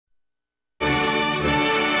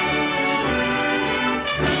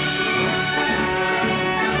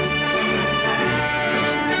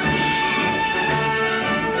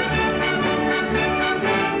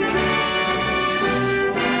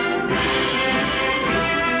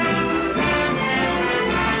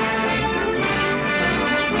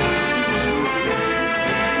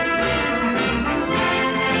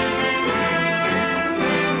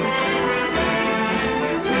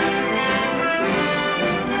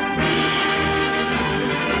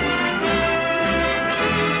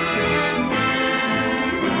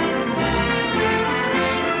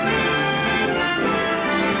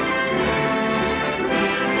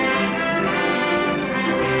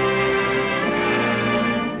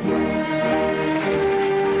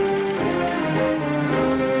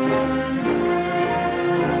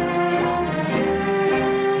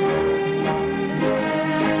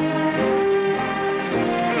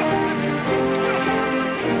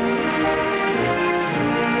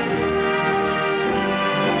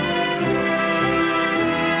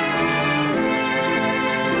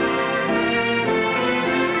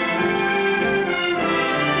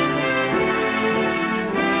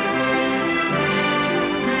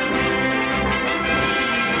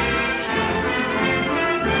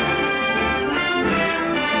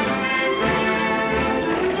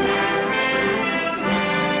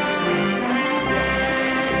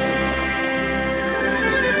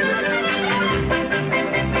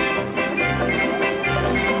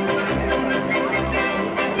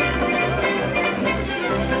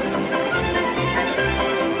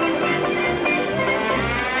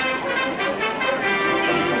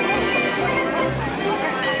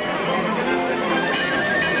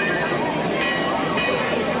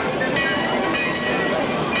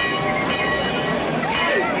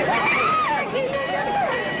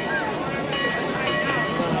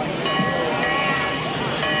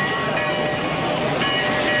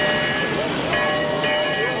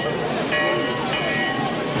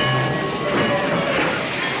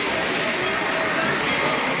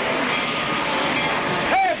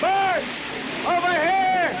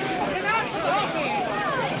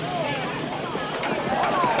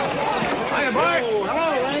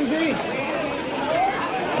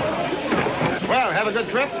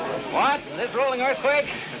the trip? What? This rolling earthquake?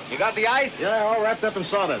 You got the ice? Yeah, all wrapped up in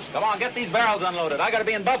sawdust. Come on, get these barrels unloaded. I gotta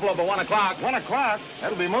be in Buffalo by 1 o'clock. 1 o'clock?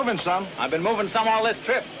 That'll be moving some. I've been moving some all this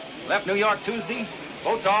trip. Left New York Tuesday,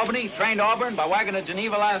 boat to Albany, trained to Auburn, by wagon to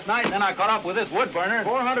Geneva last night, and then I caught up with this wood burner.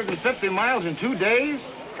 450 miles in 2 days?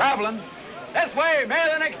 Traveling. This way,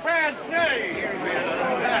 Maryland Express.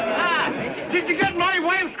 Did you get my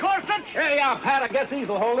wife's corset? Yeah, Pat, I guess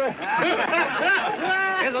these'll hold her.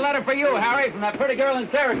 Here's a letter for you, Harry, from that pretty girl in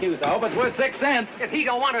Syracuse. I hope it's worth 6 cents. If he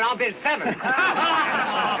don't want it, I'll bid 7.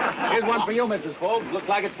 Here's one for you, Mrs. Forbes. Looks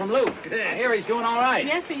like it's from Luke. I hear he's doing all right.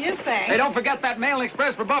 Yes, he is, thanks. Hey, don't forget that mail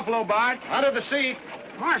express for Buffalo, Bart. Under the seat.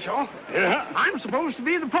 Marshal. Yeah? I'm supposed to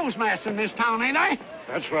be the postmaster in this town, ain't I?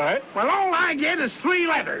 That's right. Well, all I get is 3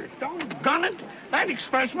 letters. Doggone it. That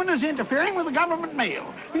expressman is interfering with the government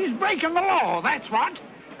mail. He's breaking the law, that's what.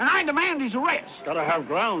 And I demand his arrest. Gotta have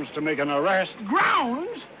grounds to make an arrest.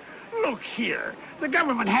 Grounds? Look here. The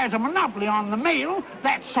government has a monopoly on the mail.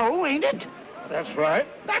 That's so, ain't it? That's right.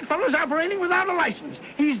 That fellow's operating without a license.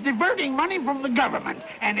 He's diverting money from the government.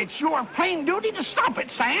 And it's your plain duty to stop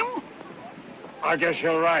it, Sam. I guess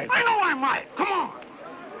you're right. I know I'm right. Come on.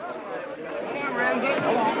 Come on, Ramsey.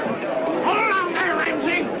 Come on. Hold on there,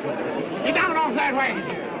 Ramsey. Get down off that wagon.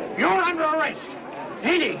 You're under arrest.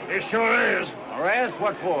 Ain't he? It sure is. Arrest?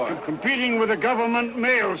 What for? Competing with the government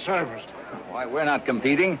mail service. Why, we're not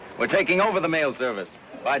competing. We're taking over the mail service.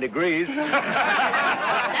 By degrees.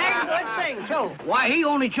 Dang good thing, too. Why, he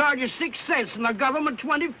only charges 6 cents and the government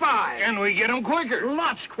 25. And we get them quicker.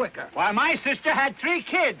 Lots quicker. Why, my sister had 3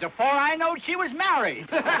 kids before I knowed she was married.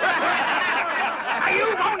 Are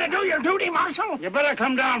you going to do your duty, Marshal? You better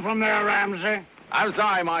come down from there, Ramsey. I'm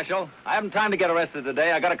sorry, Marshal. I haven't time to get arrested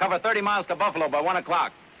today. I gotta cover 30 miles to Buffalo by 1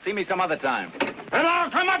 o'clock. See me some other time. And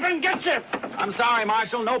I'll come up and get you. I'm sorry,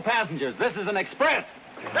 Marshal. No passengers. This is an express.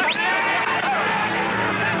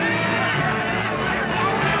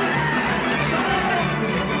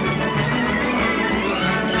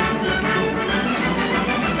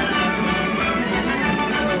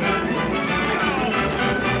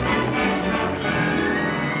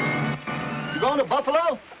 You going to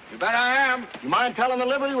Buffalo? You bet I am. You mind telling the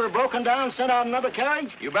livery we're broken down, sent out another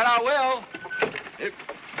carriage? You bet I will.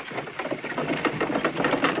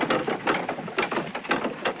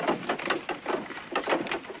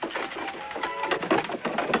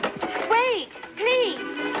 Wait, please.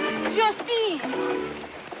 Justine.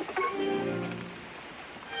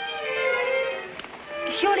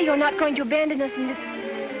 Surely you're not going to abandon us in this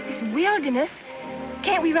wilderness.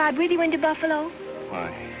 Can't we ride with you into Buffalo?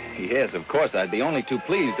 Why, yes, of course. I'd be only too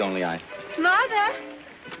pleased, only I... Mother!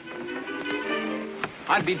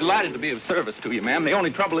 I'd be delighted to be of service to you, ma'am. The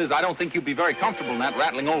only trouble is I don't think you'd be very comfortable in that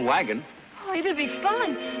rattling old wagon. Oh, it'll be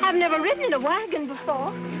fun. I've never ridden in a wagon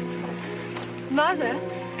before. Mother,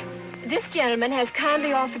 this gentleman has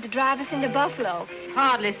kindly offered to drive us into Buffalo.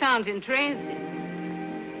 Hardly sounds entrancing.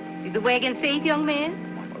 Is the wagon safe, young man?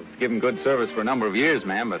 Well, it's given good service for a number of years,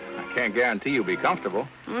 ma'am, but I can't guarantee you'll be comfortable.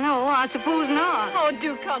 No, I suppose not. Oh,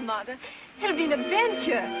 do come, Mother. It'll be an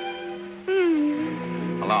adventure.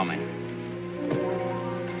 Allow me.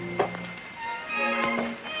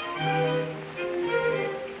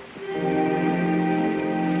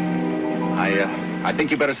 I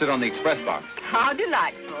think you better sit on the express box. How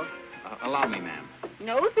delightful. Allow me, ma'am.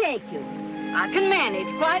 No, thank you. I can manage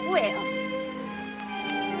quite well.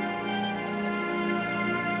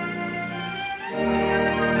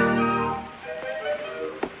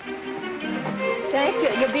 Thank you.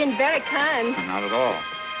 You're being very kind. Not at all.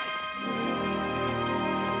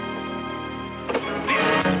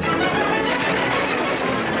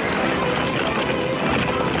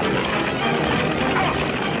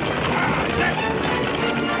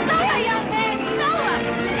 Slower, young man, slower.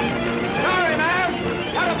 Sorry, ma'am.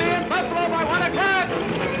 Gotta be in Buffalo by 1 o'clock.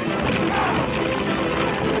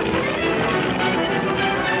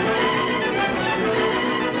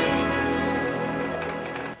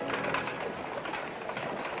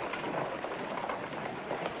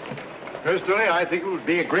 Personally, I think it would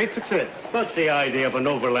be a great success. What's the idea of an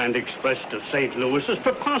overland express to St. Louis? It's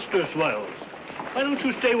preposterous, Wells. Why don't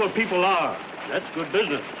you stay where people are? That's good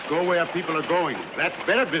business. Go where people are going. That's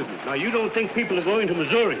better business. Now, you don't think people are going to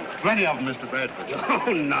Missouri? Plenty of them, Mr. Bradford.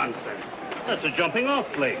 Oh, nonsense. That's a jumping-off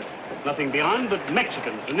place. Nothing beyond but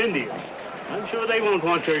Mexicans and Indians. I'm sure they won't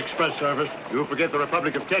want your express service. You forget the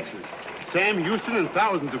Republic of Texas. Sam Houston and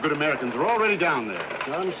thousands of good Americans are already down there.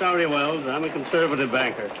 I'm sorry, Wells. I'm a conservative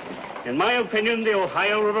banker. In my opinion, the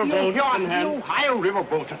Ohio River boats can The handle... Ohio River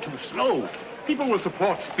boats are too slow. People will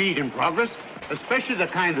support speed and progress, especially the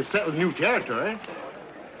kind that settle new territory.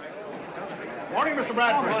 Morning, Mr.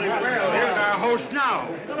 Bradford. Well, here's our host now.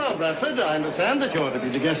 Hello, Bradford. I understand that you're to be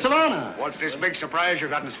the guest of honor. What's this big surprise you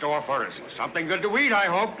got in store for us? Something good to eat, I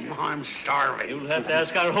hope. I'm starving. You'll have to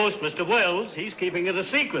ask our host, Mr. Wells. He's keeping it a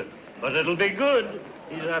secret, but it'll be good.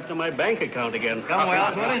 He's after my bank account again. Come,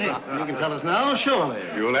 Wells, what is it? You can tell us now, surely.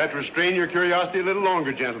 You'll have to restrain your curiosity a little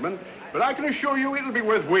longer, gentlemen. But I can assure you it'll be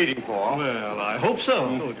worth waiting for. Well, I hope so.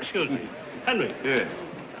 Oh, excuse me. Henry. Yes.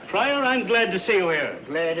 Friar, I'm glad to see you here.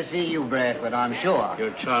 Glad to see you, Bradford, I'm sure.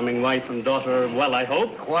 Your charming wife and daughter are well, I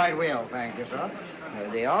hope. Quite well, thank you, sir.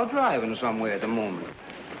 They are driving somewhere at the moment.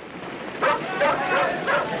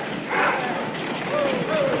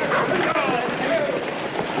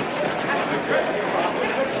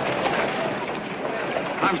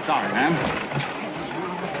 I'm sorry, ma'am.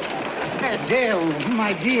 Adele,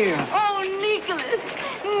 my dear. Oh, Nicholas.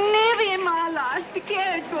 Never in my life the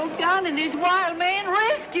carriage broke down and this wild man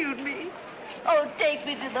rescued me. Oh, take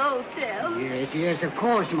me to the hotel. Yes, of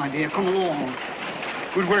course, my dear. Come along.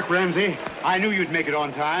 Good work, Ramsey. I knew you'd make it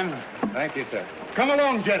on time. Thank you, sir. Come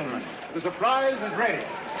along, gentlemen. The surprise is ready.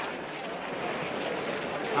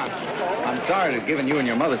 I'm sorry to have given you and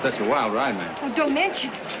your mother such a wild ride, ma'am. Oh, don't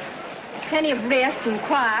mention it. Plenty of rest and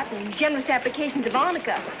quiet and generous applications of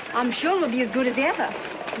arnica. I'm sure we'll be as good as ever.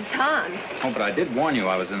 In time. Oh, but I did warn you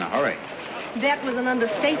I was in a hurry. That was an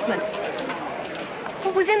understatement.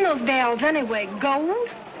 What was in those barrels anyway? Gold?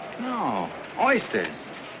 No, oysters.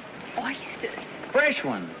 Oysters? Fresh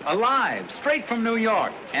ones, alive, straight from New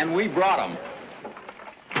York. And we brought them.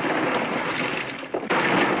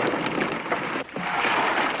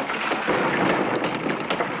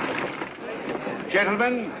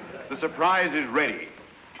 Gentlemen, the surprise is ready.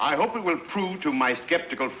 I hope it will prove to my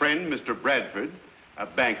skeptical friend, Mr. Bradford, a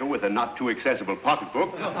banker with a not too accessible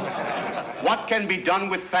pocketbook, what can be done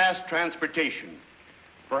with fast transportation.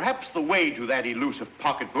 Perhaps the way to that elusive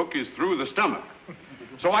pocketbook is through the stomach.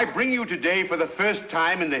 So I bring you today, for the first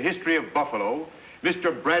time in the history of Buffalo,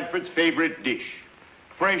 Mr. Bradford's favorite dish,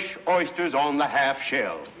 fresh oysters on the half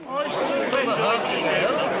shell. Oysters on the half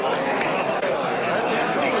shell?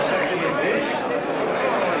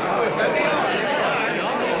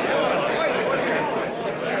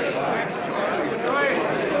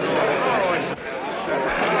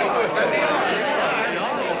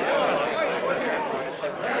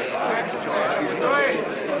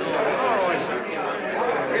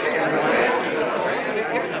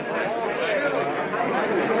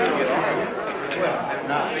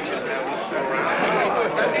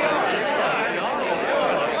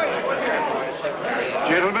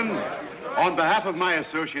 Gentlemen, on behalf of my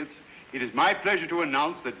associates, it is my pleasure to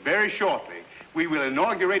announce that very shortly we will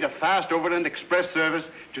inaugurate a fast overland express service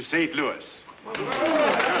to St. Louis.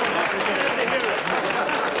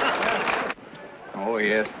 Oh,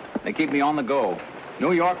 yes. They keep me on the go.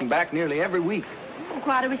 New York and back nearly every week.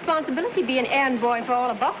 Quite a responsibility being errand boy for all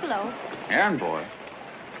of Buffalo. Errand boy?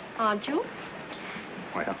 Aren't you?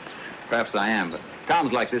 Well, perhaps I am, but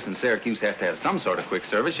towns like this in Syracuse have to have some sort of quick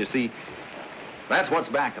service. You see, that's what's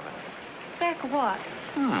back of it. Back of what?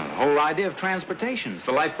 Oh, the whole idea of transportation. It's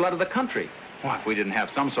the lifeblood of the country. Why, if we didn't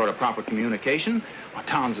have some sort of proper communication, our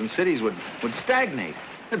towns and cities would stagnate.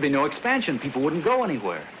 There'd be no expansion. People wouldn't go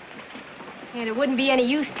anywhere. And it wouldn't be any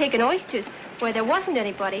use taking oysters where there wasn't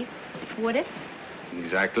anybody, would it?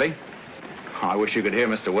 Exactly. Oh, I wish you could hear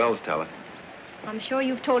Mr. Wells tell it. I'm sure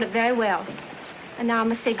you've told it very well. And now I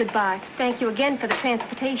must say goodbye. Thank you again for the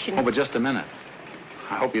transportation. Oh, but just a minute.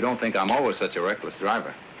 I hope you don't think I'm always such a reckless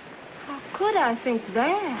driver. How could I think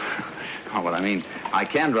that? Oh, well, I mean, I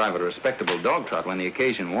can drive at a respectable dog trot when the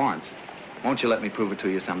occasion warrants. Won't you let me prove it to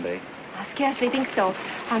you someday? I scarcely think so.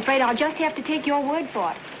 I'm afraid I'll just have to take your word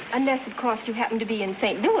for it. Unless, of course, you happen to be in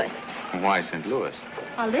St. Louis. Why St. Louis?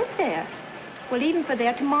 I'll live there. We're leaving for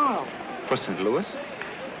there tomorrow. For St. Louis?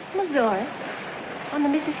 Missouri. On the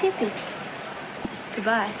Mississippi.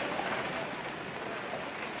 Goodbye.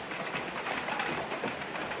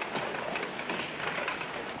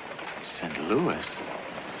 St. Louis?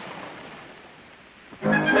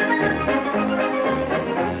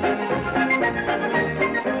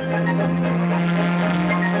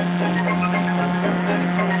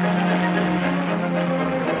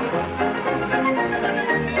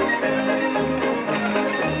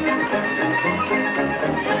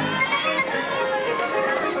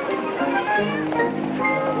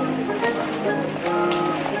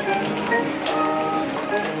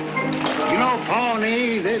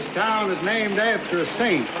 This town is named after a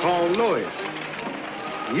saint called Louis.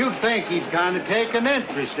 You'd think he'd kind of take an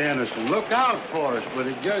interest in us and look out for us, but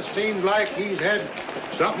it just seems like he's had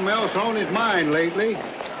something else on his mind lately.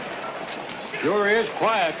 Sure is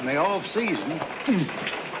quiet in the off-season.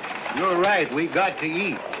 You're right, we got to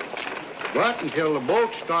eat. But until the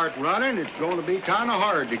boats start running, it's going to be kind of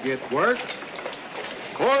hard to get work.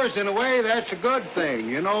 Of course, in a way, that's a good thing.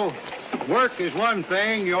 You know, work is one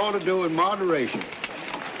thing you ought to do in moderation.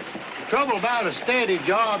 The trouble about a steady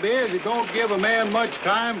job is it don't give a man much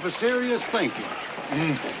time for serious thinking.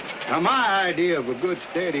 Now, my idea of a good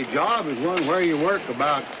steady job is one where you work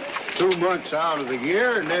about 2 months out of the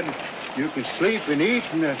year, and then you can sleep and eat.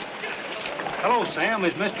 And hello, Sam.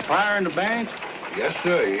 Is Mr. Pryor in the bank? Yes,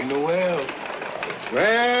 sir. You know well.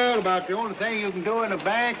 Well, about the only thing you can do in a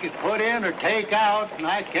bank is put in or take out, and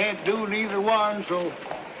I can't do neither one, so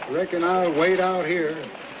I reckon I'll wait out here.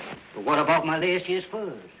 But what about my last year's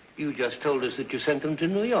furs? You just told us that you sent them to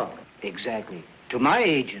New York. Exactly. To my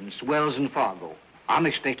agents, Wells and Fargo. I'm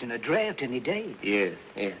expecting a draft any day. Yes,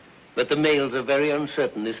 yes. But the mails are very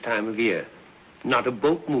uncertain this time of year. Not a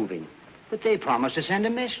boat moving. But they promised to send a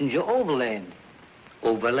messenger overland.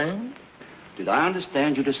 Overland? Did I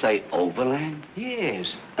understand you to say overland?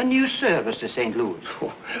 Yes. A new service to St. Louis.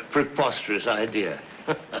 Oh, preposterous idea.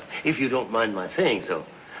 If you don't mind my saying so.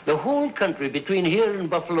 The whole country between here and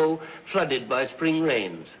Buffalo flooded by spring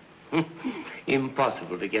rains.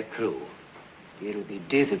 Impossible to get through. It'll be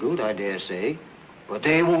difficult, I dare say. But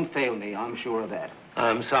they won't fail me, I'm sure of that.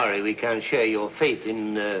 I'm sorry we can't share your faith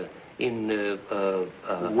in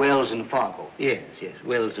Wells and Fargo. Yes, yes,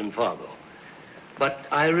 Wells and Fargo. But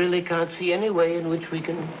I really can't see any way in which we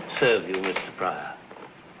can serve you, Mr. Pryor.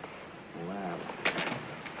 Well,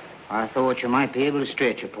 I thought you might be able to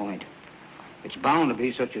stretch a point. It's bound to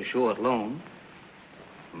be such a short loan.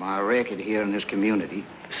 My record here in this community.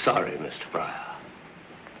 Sorry, Mr. Pryor.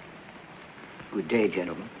 Good day,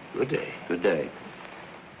 gentlemen. Good day. Good day.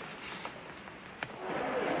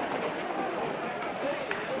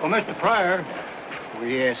 Well, Mr. Pryor. Oh,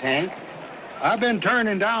 yes, Hank? I've been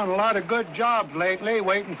turning down a lot of good jobs lately,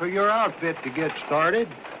 waiting for your outfit to get started.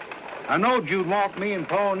 I knowed you'd want me and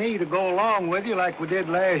Pawnee to go along with you like we did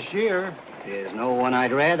last year. There's no one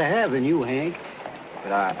I'd rather have than you, Hank.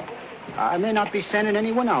 But I may not be sending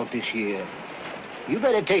anyone out this year. You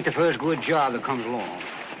better take the first good job that comes along.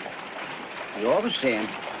 You're the same.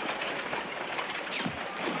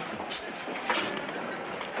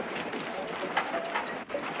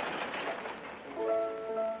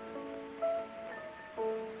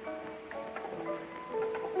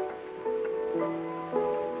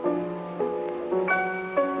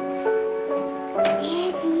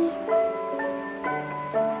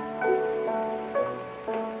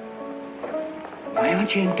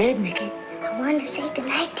 You in bed, Mickey? I wanted to say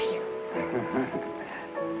goodnight to you.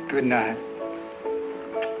 Good night.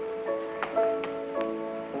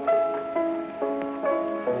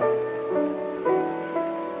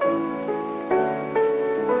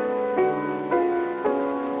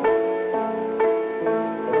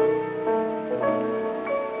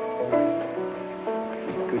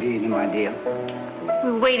 Good evening, my dear.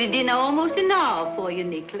 We waited dinner almost an hour for you,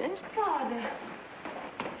 Nicholas. Father.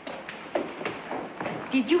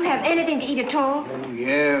 Did you have anything to eat at all? Oh,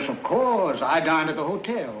 yes, of course. I dined at the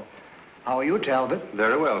hotel. How are you, Talbot?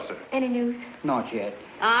 Very well, sir. Any news? Not yet.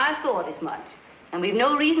 I thought as much. And we've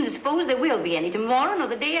no reason to suppose there will be any tomorrow nor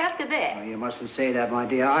the day after that. Oh, you mustn't say that, my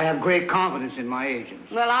dear. I have great confidence in my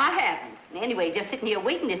agents. Well, I haven't. Anyway, just sitting here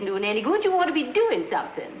waiting isn't doing any good. You ought to be doing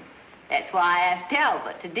something. That's why I asked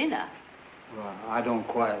Talbot to dinner. Well, I don't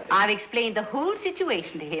quite... I've explained the whole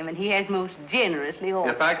situation to him, and he has most generously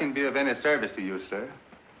offered. If I can be of any service to you, sir,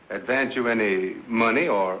 advance you any money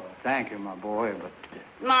or... Thank you, my boy, but...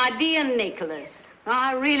 My dear Nicholas,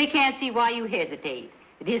 I really can't see why you hesitate.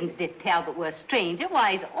 It isn't as if Talbot were a stranger.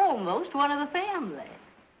 Why, he's almost one of the family.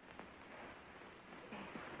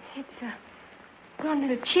 It's grown a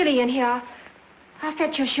little chilly in here. I'll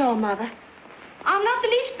fetch your shawl, Mother. I'm not the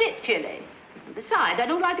least bit chilly. Besides, I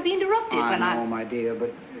don't like to be interrupted when I know, my dear,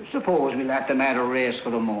 but suppose we let the matter rest for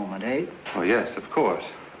the moment, eh? Oh, yes, of course.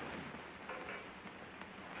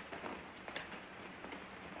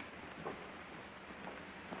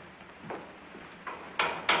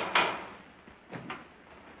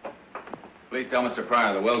 Please tell Mr.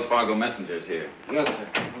 Pryor the Wells-Fargo messenger's here. Yes,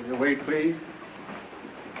 sir. Will you wait, please?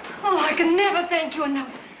 Oh, I can never thank you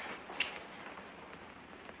enough.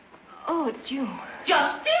 Oh, it's you.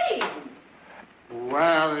 Justine!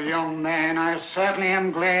 Well, young man, I certainly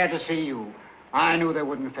am glad to see you. I knew they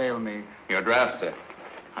wouldn't fail me. Your draft, sir.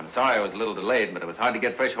 I'm sorry I was a little delayed, but it was hard to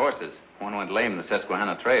get fresh horses. One went lame in the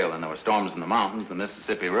Susquehanna Trail, and there were storms in the mountains, the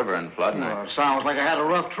Mississippi River in flood, and Well, it sounds like I had a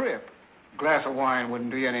rough trip. A glass of wine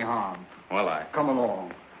wouldn't do you any harm. Well, Come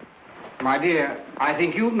along. My dear, I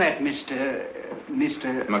think you've met Mr.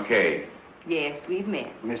 McCay. Yes, we've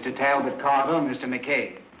met. Mr. Talbot Carter, Mr.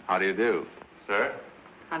 McCay. How do you do? Sir?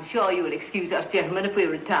 I'm sure you'll excuse us, gentlemen, if we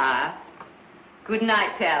retire. Good night,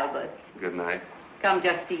 Talbot. Good night. Come,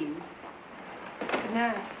 Justine. Good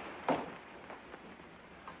night.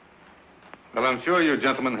 Well, I'm sure you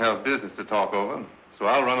gentlemen have business to talk over, so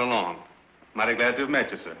I'll run along. Mighty glad to have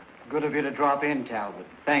met you, sir. Good of you to drop in, Talbot.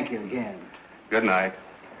 Thank you again. Good night.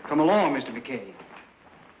 Come along, Mr. McCay.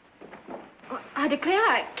 Well, I declare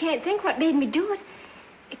I can't think what made me do it,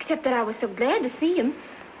 except that I was so glad to see him.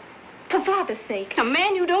 For Father's sake. A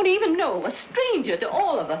man you don't even know, a stranger to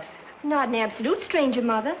all of us. Not an absolute stranger,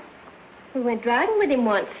 Mother. We went driving with him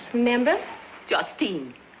once, remember?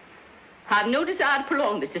 Justine, I've no desire to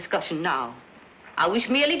prolong this discussion now. I wish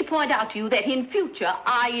merely to point out to you that in future,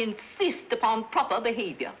 I insist upon proper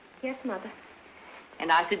behavior. Yes, Mother.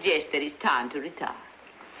 And I suggest that it's time to retire.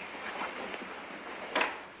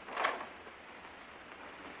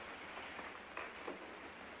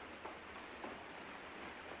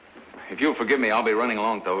 If you'll forgive me, I'll be running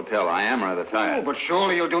along to the hotel. I am rather tired. Oh, but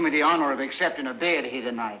surely you'll do me the honor of accepting a bed here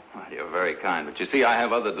tonight. Well, you're very kind, but you see, I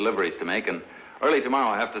have other deliveries to make, and early tomorrow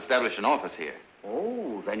I have to establish an office here.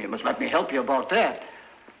 Oh, then you must let me help you about that.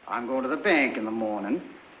 I'm going to the bank in the morning.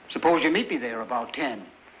 Suppose you meet me there about 10.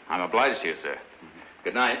 I'm obliged to you, sir.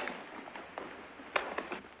 Good night.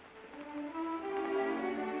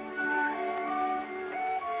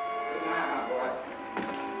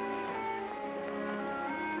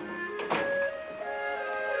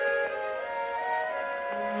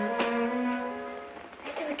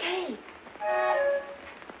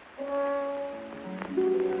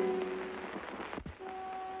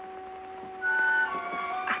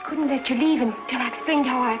 Let you leave until I explained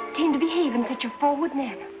how I came to behave in such a forward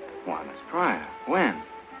manner. Why, Miss Pryor, when?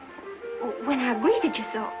 When I greeted you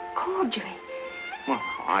so cordially. Well,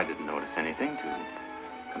 I didn't notice anything to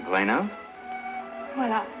complain of.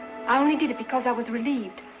 Well, I only did it because I was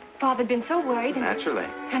relieved. Father'd been so worried. Naturally.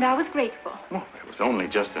 And I was grateful. Well, it was only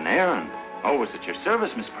just an errand. Always at your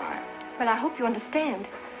service, Miss Pryor. Well, I hope you understand.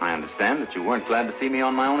 I understand that you weren't glad to see me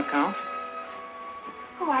on my own account.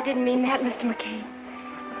 Oh, I didn't mean that, Mr. McCay.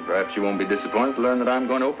 Perhaps you won't be disappointed to learn that I'm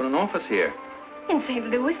going to open an office here. In St.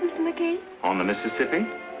 Louis, Mr. McCay? On the Mississippi.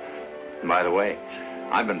 And by the way,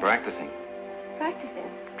 I've been practicing. Practicing?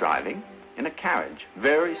 Driving in a carriage,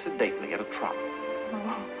 very sedately at a trot.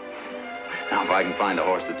 Oh. Now, if I can find a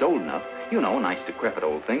horse that's old enough, you know, a nice decrepit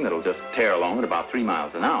old thing that'll just tear along at about 3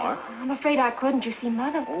 miles an hour. I'm afraid I couldn't, you see,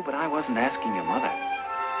 Mother. Oh, but I wasn't asking your mother.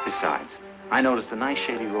 Besides, I noticed a nice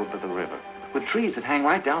shady road to the river, with trees that hang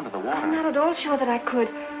right down to the water. I'm not at all sure that I could.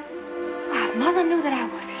 Well, Mother knew that I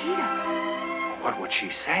was here. What would she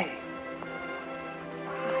say?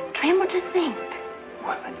 I tremble to think.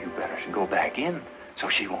 Well, then you better go back in so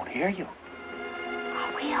she won't hear you.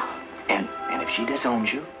 I will. And if she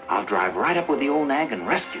disowns you, I'll drive right up with the old nag and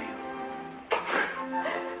rescue you.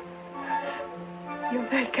 You're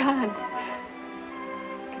very kind.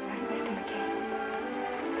 Good night, Mr.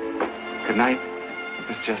 McCay. Good night,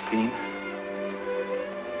 Miss Justine.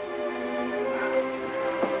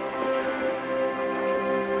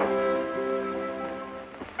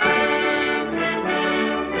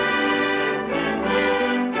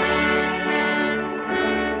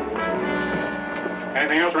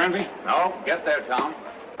 Anything else, Ramsey? No, get there, Tom.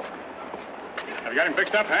 Have you got him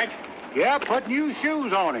fixed up, Hank? Yeah, put new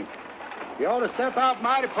shoes on him. You ought to step out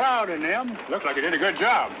mighty proud in them. Looks like he did a good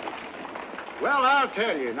job. Well, I'll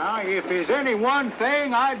tell you now, if there's any one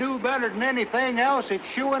thing I do better than anything else, it's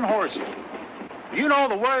shoeing horses. You know,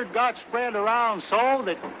 the word got spread around so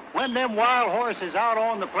that when them wild horses out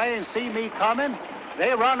on the plains see me coming, they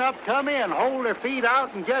run up to me and hold their feet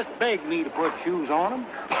out and just beg me to put shoes on them.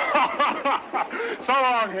 So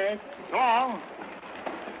long, Hank. So long.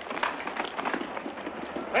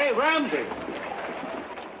 Hey, Ramsey.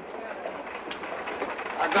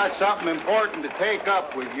 I got something important to take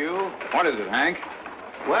up with you. What is it, Hank?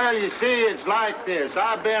 Well, you see, it's like this.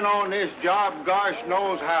 I've been on this job gosh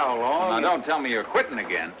knows how long. Now, don't tell me you're quitting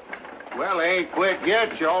again. Well, I ain't quit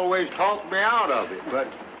yet. You always talk me out of it. But,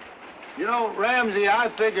 you know, Ramsey, I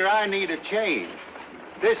figure I need a change.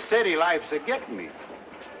 This city life's a-getting me.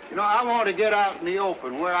 You know, I want to get out in the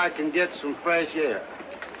open where I can get some fresh air.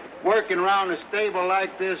 Working around a stable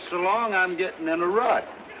like this so long, I'm getting in a rut.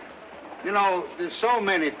 You know, there's so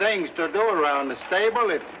many things to do around the stable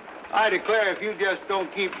that I declare if you just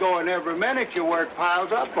don't keep going every minute, your work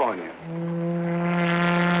piles up on you.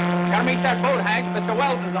 Gotta meet that boat, Hank. Mr.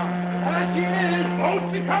 Wells is on. That's it. His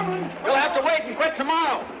boat's a-coming. You'll have to wait and quit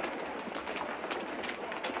tomorrow.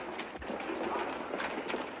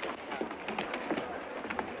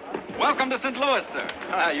 Welcome to St. Louis, sir.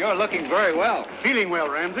 You're looking very well. Feeling well,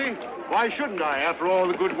 Ramsey. Why shouldn't I, after all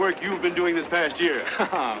the good work you've been doing this past year?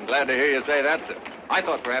 I'm glad to hear you say that, sir. I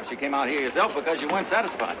thought perhaps you came out here yourself because you weren't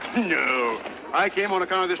satisfied. No. I came on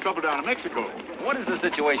account of this trouble down in Mexico. What is the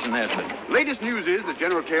situation there, sir? Latest news is that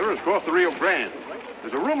General Taylor has crossed the Rio Grande.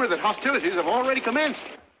 There's a rumor that hostilities have already commenced.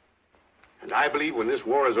 And I believe when this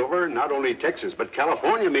war is over, not only Texas, but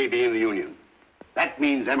California may be in the Union. That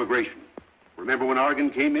means emigration. Remember when Oregon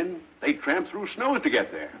came in? They tramped through snows to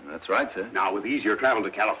get there. That's right, sir. Now, with easier travel to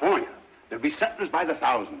California, there'll be settlers by the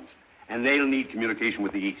thousands, and they'll need communication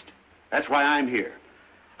with the East. That's why I'm here.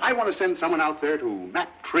 I want to send someone out there to map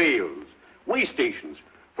trails, way stations,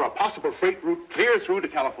 for a possible freight route clear through to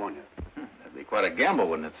California. That'd be quite a gamble,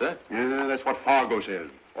 wouldn't it, sir? Yeah, that's what Fargo says.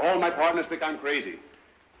 All my partners think I'm crazy.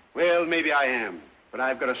 Well, maybe I am, but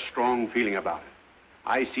I've got a strong feeling about it.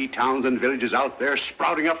 I see towns and villages out there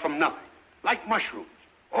sprouting up from nothing, like mushrooms,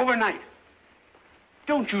 overnight.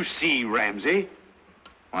 Don't you see, Ramsey?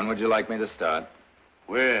 When would you like me to start?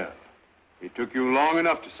 Well, it took you long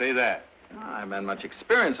enough to say that. I haven't had much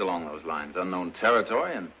experience along those lines, unknown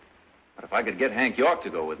territory, but if I could get Hank York to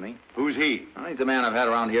go with me. Who's he? Well, he's a man I've had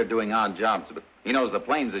around here doing odd jobs, but he knows the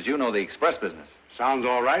plains as you know the express business. Sounds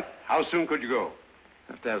all right. How soon could you go?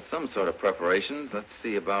 Have to have some sort of preparations. Let's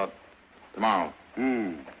see, about tomorrow.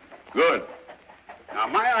 Good. Now,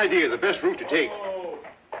 my idea, the best route to take.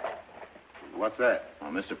 What's that?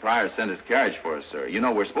 Well, Mr. Pryor sent his carriage for us, sir. You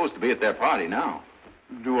know we're supposed to be at their party now.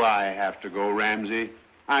 Do I have to go, Ramsey?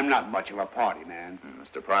 I'm not much of a party man.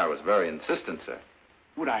 Mr. Pryor was very insistent, sir.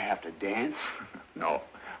 Would I have to dance? No.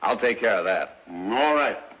 I'll take care of that. All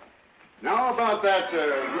right. Now about that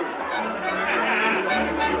route.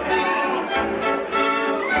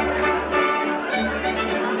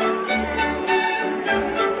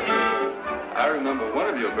 I remember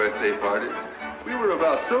one of your birthday parties. We were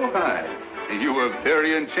about so high. And you were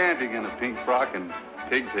very enchanting in a pink frock and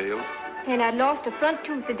pigtails. And I'd lost a front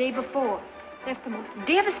tooth the day before. Left the most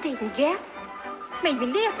devastating gap. Made me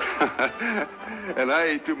live. And I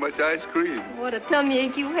ate too much ice cream. What a tummy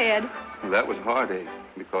ache you had. Well, that was heartache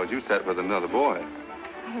because you sat with another boy.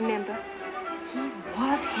 I remember. He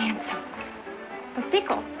was handsome. But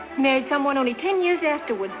fickle. Married someone only 10 years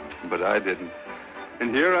afterwards. But I didn't.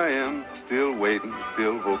 And here I am, still waiting,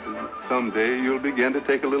 still hoping. Someday you'll begin to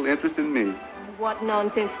take a little interest in me. What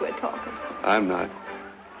nonsense we're talking. I'm not.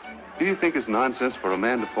 Do you think it's nonsense for a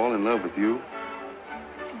man to fall in love with you?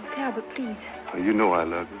 Oh, Talbot, please. Well, you know I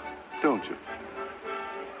love you, don't you?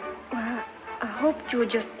 Well, I hoped you were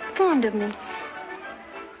just fond of me.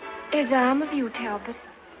 As I am of you, Talbot.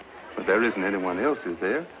 But there isn't anyone else, is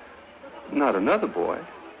there? Not another boy.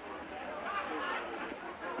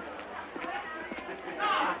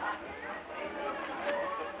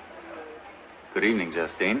 Good evening,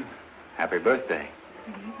 Justine. Happy birthday.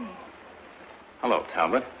 Good evening. Hello,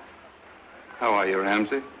 Talbot. How are you,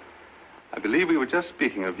 Ramsey? I believe we were just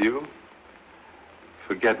speaking of you.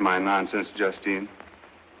 Forget my nonsense, Justine.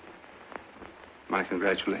 My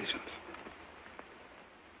congratulations.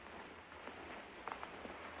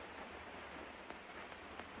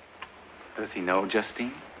 Does he know,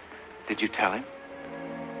 Justine? Did you tell him?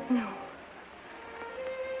 No.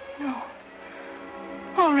 No.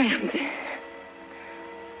 Oh, Ramsey.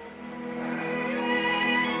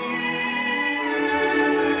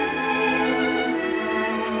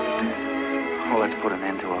 Oh, let's put an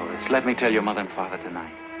end to all this. Let me tell your mother and father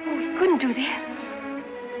tonight. Oh, we couldn't do that.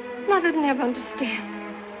 Mother'd never understand.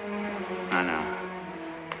 I know.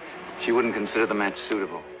 She wouldn't consider the match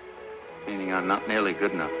suitable, meaning I'm not nearly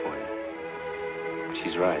good enough for you.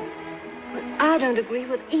 She's right. But I don't agree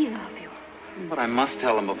with either of you. But I must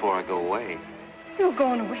tell them before I go away. You're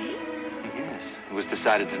going away? Yes. It was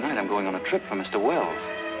decided tonight I'm going on a trip for Mr. Wells.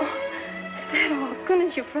 Oh, is that all?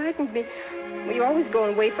 Goodness, you frightened me. Well, you're always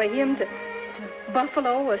going away for him to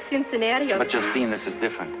Buffalo or Cincinnati or... But, Justine, this is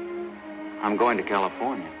different. I'm going to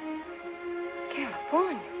California.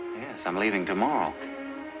 California? Yes, I'm leaving tomorrow.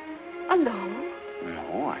 Alone?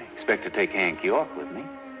 No, I expect to take Hank York with me.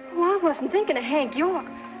 Oh, I wasn't thinking of Hank York.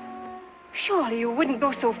 Surely you wouldn't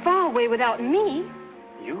go so far away without me.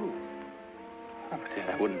 You? Oh, but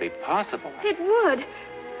that wouldn't be possible. It would.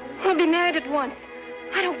 We'll be married at once.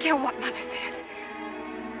 I don't care what Mother says.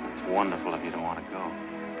 It's wonderful of you to want to go.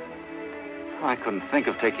 Oh, I couldn't think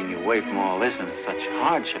of taking you away from all this in such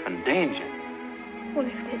hardship and danger. Well,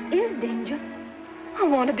 if there is danger, I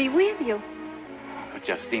want to be with you. But,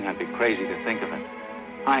 Justine, I'd be crazy to think of it.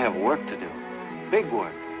 I have work to do. Big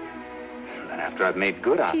work. And then after I've made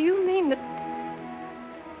good on it... Do you mean that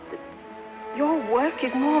your work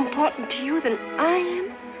is more important to you than I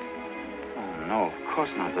am? Oh, no, of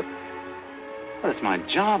course not. But it's my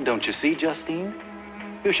job, don't you see, Justine?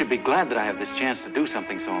 You should be glad that I have this chance to do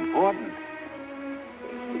something so important.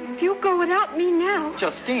 If you go without me now,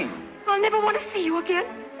 Justine. I'll never want to see you again.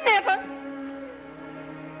 Never.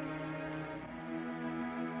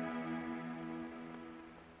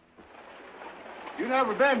 You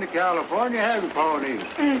never been to California, have you, Pony?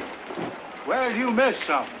 Well, you missed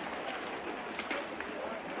something.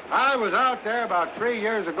 I was out there about 3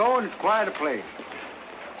 years ago, and it's quite a place.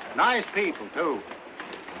 Nice people, too.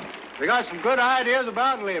 They got some good ideas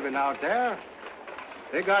about living out there.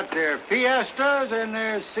 They got their fiestas and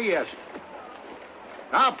their siestas.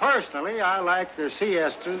 Now, personally, I like their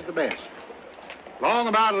siestas the best. Long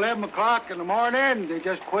about 11 o'clock in the morning, they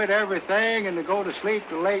just quit everything and they go to sleep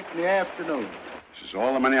till late in the afternoon. This is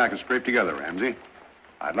all the money I can scrape together, Ramsey.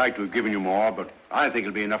 I'd like to have given you more, but I think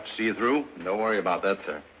it'll be enough to see you through. Don't worry about that,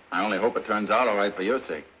 sir. I only hope it turns out all right for your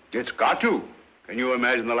sake. It's got to. Can you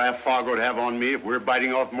imagine the laugh Fargo would have on me if we're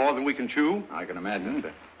biting off more than we can chew? I can imagine,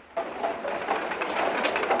 sir.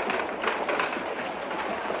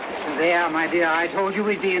 There, my dear, I told you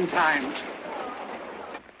we'd be in time.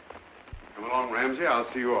 Come along, Ramsey.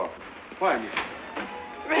 I'll see you off. Why, Miss?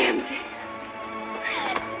 Ramsey.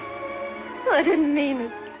 I didn't mean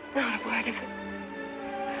it. Not a word of it.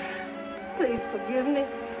 Please forgive me.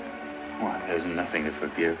 Why, there's nothing to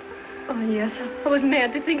forgive. Oh, yes. I was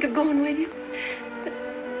mad to think of going with you. But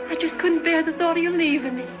I just couldn't bear the thought of you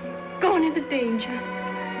leaving me, going into danger.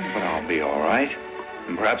 But I'll be all right.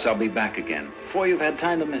 And perhaps I'll be back again before you've had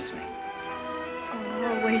time to miss me. Oh,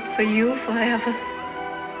 I'll wait for you forever.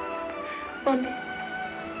 Only,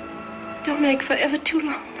 don't make forever too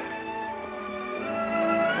long.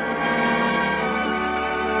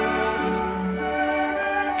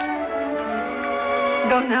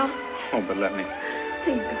 Go now. Oh, but let me.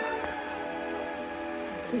 Please go.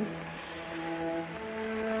 Please.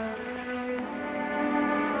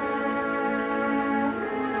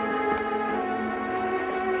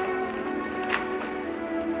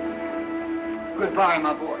 Goodbye,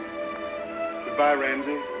 my boy. Goodbye,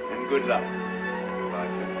 Ramsey, and good luck. Goodbye,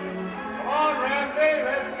 sir. Come on, Ramsey,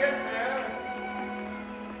 let's get there.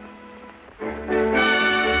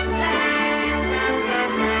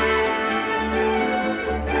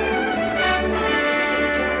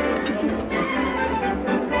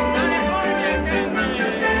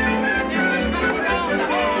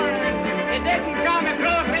 It didn't come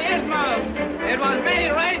across the isthmus. It was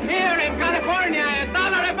made right here in California, $1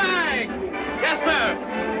 a bag. Yes, sir.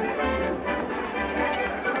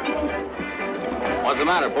 What's the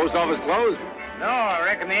matter? Post office closed? No, I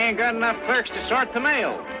reckon they ain't got enough clerks to sort the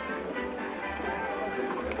mail.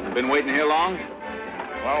 Been waiting here long?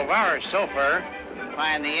 12 hours so far.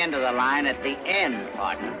 Find the end of the line at the end,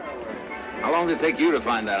 partner. How long did it take you to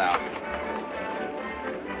find that out?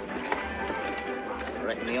 I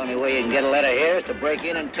reckon the only way you can get a letter here is to break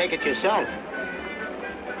in and take it yourself.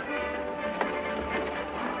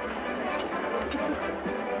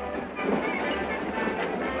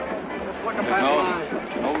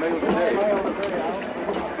 No mail today.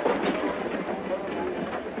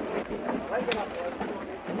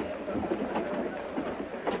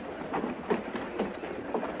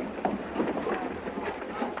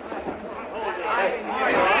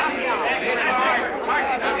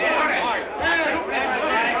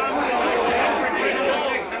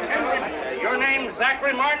 Your name's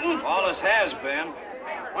Zachary Martin? Always has been.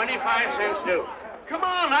 25 cents due. Come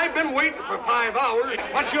on, I've been waiting for 5 hours.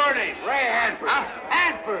 What's your name? Ray Hanford. Huh?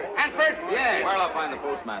 Hanford. Hanford? Yeah. Where'll I find the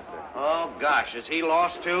postmaster? Oh, gosh, is he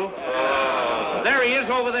lost too? There he is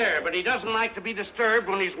over there, but he doesn't like to be disturbed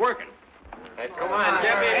when he's working. Hey, come on,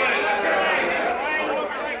 get me.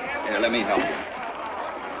 Here, let me help you.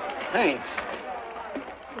 Thanks.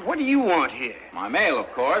 What do you want here? My mail, of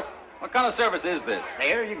course. What kind of service is this?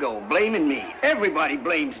 There you go, blaming me. Everybody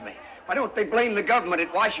blames me. Why don't they blame the government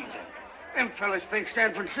at Washington? Them fellas think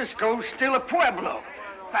San Francisco's still a pueblo.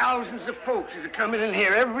 Thousands of folks are coming in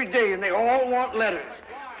here every day, and they all want letters.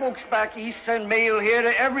 Folks back east send mail here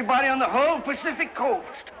to everybody on the whole Pacific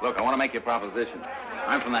coast. Look, I want to make you a proposition.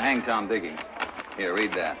 I'm from the Hangtown diggings. Here,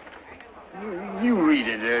 read that. You read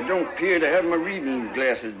it. Don't appear to have my reading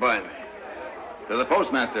glasses by me. To the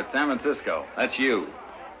postmaster at San Francisco. That's you.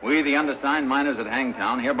 We, the undersigned miners at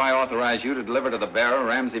Hangtown, hereby authorize you to deliver to the bearer,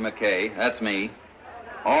 Ramsey McCay, that's me,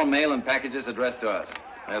 all mail and packages addressed to us.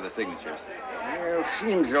 They're the signatures. Well,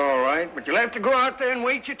 seems all right, but you'll have to go out there and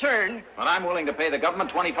wait your turn. But I'm willing to pay the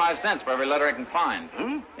government 25 cents for every letter I can find.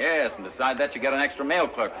 Hmm? Yes, and beside that, you get an extra mail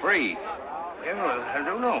clerk free. Well, I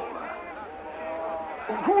don't know.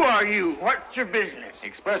 Who are you? What's your business?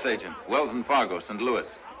 Express agent, Wells-Fargo, St. Louis.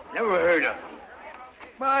 Never heard of him.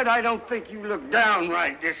 But I don't think you look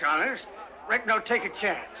downright dishonest. Reckon I'll take a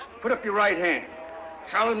chance. Put up your right hand.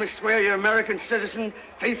 Solemnly swear you're an American citizen,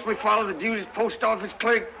 faithfully follow the duties of post office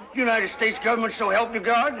clerk, United States government, so help you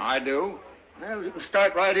God? I do. Well, you can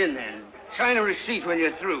start right in then. Sign a receipt when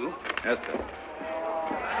you're through. Yes, sir.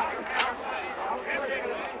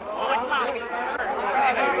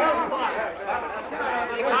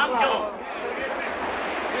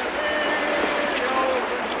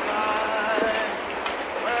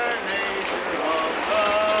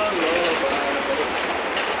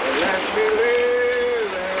 Let me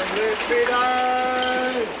live and let me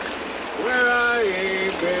die where I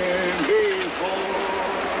ain't been before.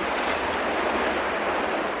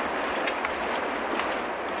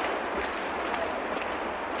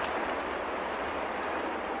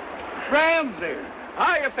 Ramsey,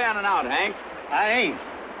 How you fanning out, Hank? I ain't.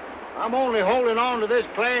 I'm only holding on to this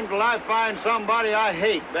claim till I find somebody I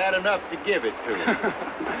hate bad enough to give it to.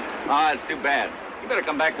 Oh, that's too bad. You better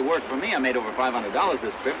come back to work for me. I made over $500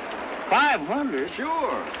 this trip. 500?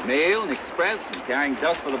 Sure. Mail and express and carrying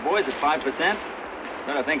dust for the boys at 5%.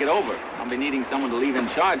 Better think it over. I'll be needing someone to leave in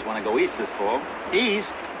charge when I go east this fall. East?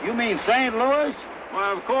 You mean St. Louis?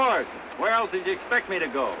 Well, of course. Where else did you expect me to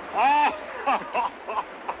go? Oh!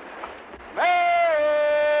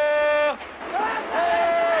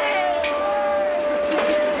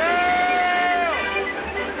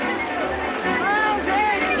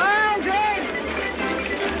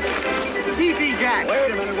 Easy, Jack.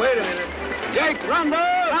 Wait a minute. Jake Rumble!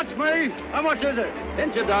 That's me. How much is it?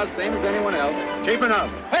 Pinch of dust, same as anyone else. Cheap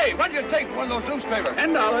enough. Hey, what do you take for one of those newspapers?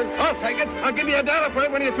 $10. I'll take it. I'll give you $1 for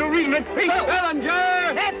it when you're through reading it. Pete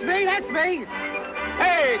Bellinger! That's me.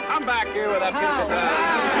 Hey, come back here with that pinch of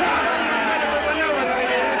dust.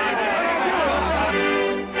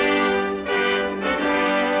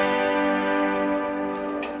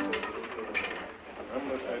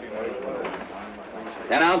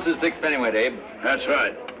 $10 ounces, 6 pennyweight, Abe. That's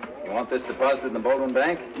right. You want this deposited in the Baldwin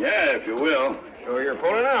Bank? Yeah, if you will. So you're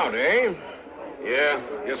pulling out, eh? Yeah,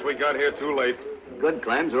 guess we got here too late. Good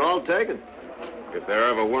claims are all taken. If there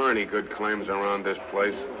ever were any good claims around this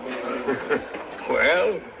place.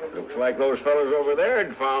 Well, looks like those fellas over there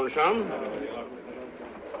had found some.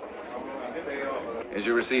 Here's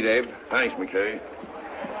your receipt, Abe. Thanks, McCay.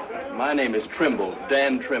 My name is Trimble,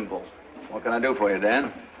 Dan Trimble. What can I do for you,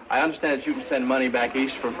 Dan? I understand that you can send money back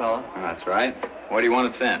east for a fella. That's right. Where do you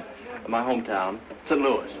want it sent? My hometown, St.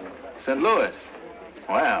 Louis. St. Louis?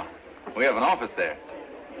 Well, we have an office there.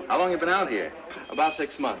 How long you been out here? About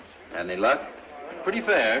 6 months. Had any luck? Pretty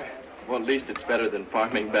fair. Well, at least it's better than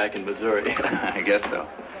farming back in Missouri. I guess so.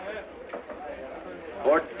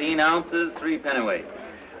 14 ounces, 3 pennyweight.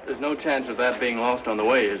 There's no chance of that being lost on the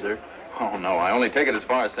way, is there? Oh, no. I only take it as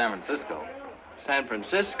far as San Francisco. San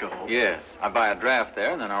Francisco? Yes. I buy a draft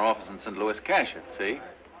there, and then our office in St. Louis cash it, see?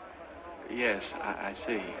 Yes, I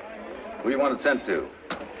see. Who do you want it sent to?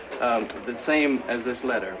 The same as this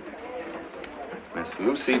letter. Miss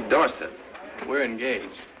Lucy Dorset. We're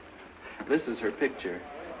engaged. This is her picture.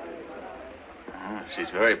 Oh, she's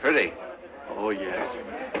very pretty. Oh, yes.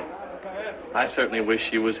 I certainly wish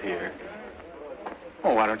she was here.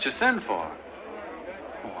 Well, why don't you send for her?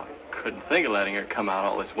 Oh, I couldn't think of letting her come out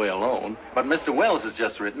all this way alone. But Mr. Wells has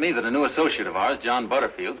just written me that a new associate of ours, John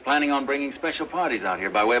Butterfield's planning on bringing special parties out here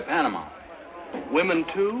by way of Panama. Women,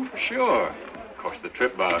 too? Sure. Of course, the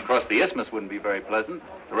trip across the isthmus wouldn't be very pleasant.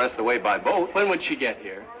 The rest of the way by boat. When would she get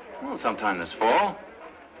here? Well, sometime this fall.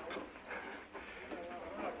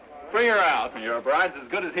 Bring her out. Your bride's as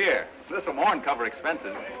good as here. This'll more than cover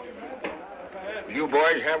expenses. You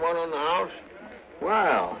boys have one on the house?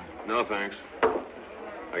 Well. No, thanks.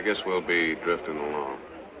 I guess we'll be drifting along.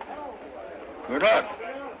 Good luck.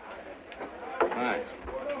 Thanks.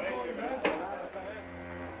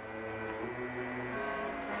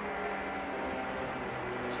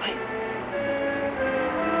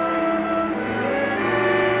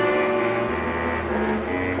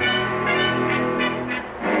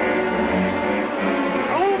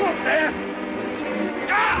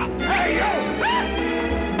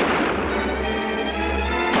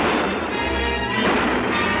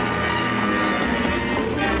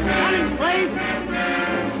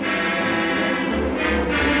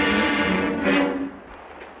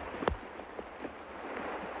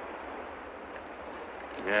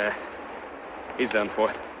 Yeah, he's done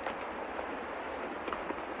for.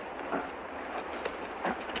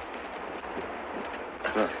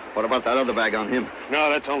 What about that other bag on him? No,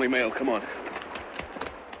 that's only mail. Come on.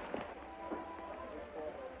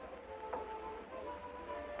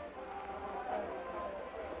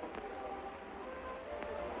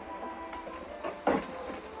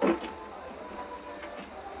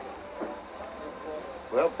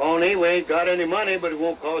 Well, Pony, we ain't got any money, but it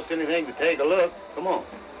won't cost anything to take a look. Come on.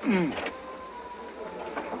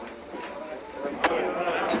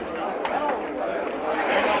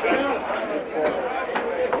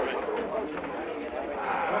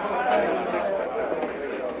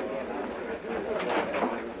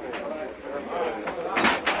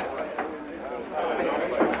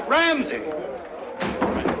 Ramsey!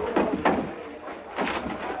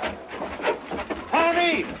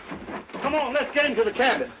 Pony! Come on, let's get into the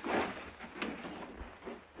cabin.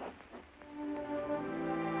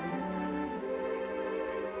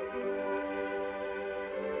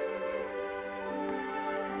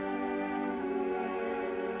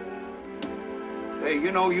 Hey,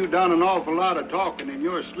 you know you done an awful lot of talking in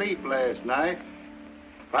your sleep last night.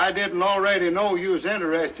 If I didn't already know you was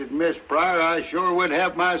interested in Miss Pryor, I sure would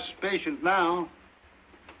have my suspicions now.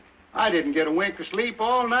 I didn't get a wink of sleep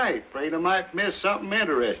all night. Afraid I might miss something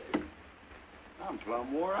interesting. I'm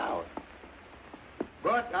plumb wore out.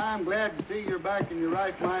 But I'm glad to see you're back in your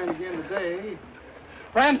right mind again today.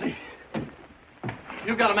 Ramsey!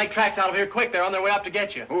 You've got to make tracks out of here quick. They're on their way up to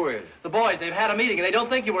get you. Who is? The boys. They've had a meeting, and they don't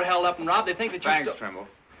think you were held up and robbed. They think that you... Thanks, Trimble.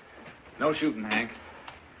 No shooting, Hank.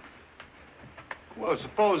 Well,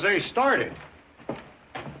 suppose they started.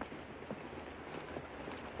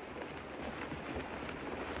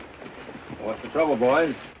 What's the trouble,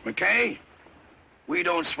 boys? McCay, we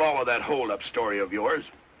don't swallow that hold-up story of yours.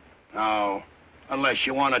 No, unless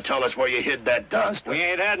you want to tell us where you hid that dust. We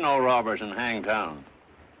ain't had no robbers in Hangtown.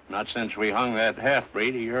 Not since we hung that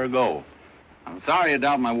half-breed a year ago. I'm sorry you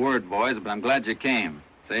doubt my word, boys, but I'm glad you came.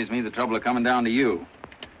 Saves me the trouble of coming down to you.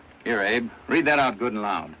 Here, Abe, read that out good and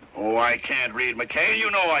loud. Oh, I can't read, McCay.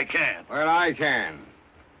 You know I can't. Well, I can.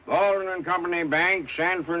 Baldwin and Company Bank,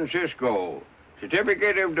 San Francisco.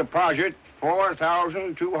 Certificate of deposit,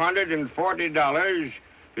 $4,240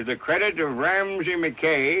 to the credit of Ramsey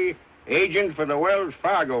McCay, agent for the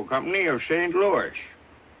Wells-Fargo Company of St. Louis.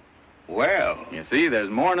 Well... You see, there's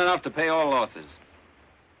more than enough to pay all losses.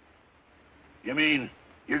 You mean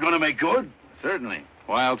you're going to make good? Certainly.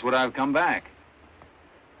 Why else would I have come back?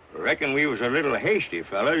 Reckon we was a little hasty,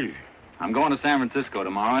 fellas. I'm going to San Francisco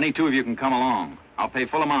tomorrow. Any two of you can come along. I'll pay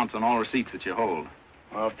full amounts on all receipts that you hold.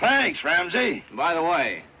 Well, thanks, Ramsey. By the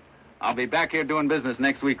way, I'll be back here doing business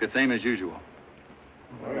next week, the same as usual.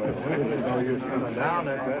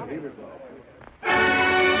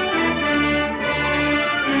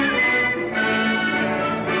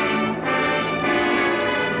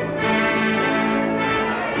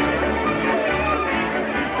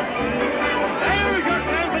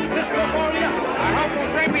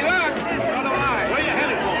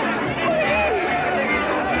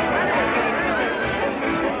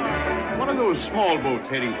 Small boats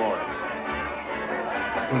heading for us.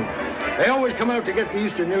 They always come out to get the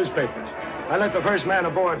Eastern newspapers. I let the first man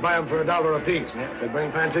aboard buy them for $1 apiece. They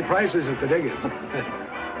bring fancy prices at the diggers.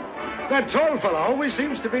 That tall fellow always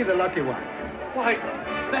seems to be the lucky one. Why,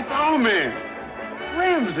 that's our man,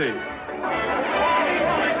 Ramsey.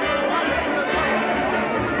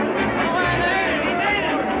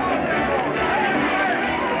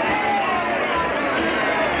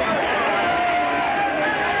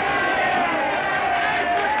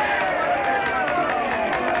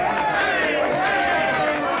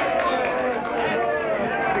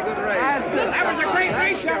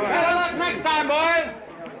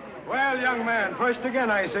 Young man, first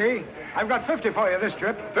again, I see. I've got 50 for you this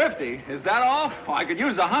trip. 50? Is that all? Oh, I could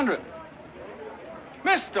use 100.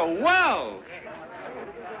 Mr. Wells!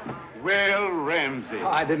 Well, Ramsey. Oh,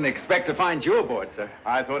 I didn't expect to find you aboard, sir.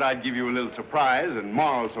 I thought I'd give you a little surprise and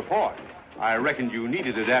moral support. I reckoned you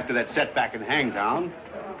needed it after that setback in Hangtown.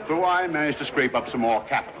 So I managed to scrape up some more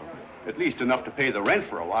capital. At least enough to pay the rent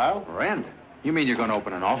for a while. Rent? You mean you're going to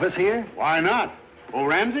open an office here? Why not? Oh,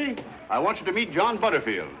 Ramsey, I want you to meet John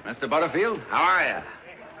Butterfield. Mr. Butterfield? How are you?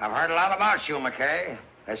 I've heard a lot about you, McCay.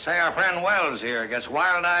 They say our friend Wells here gets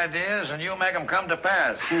wild ideas and you make them come to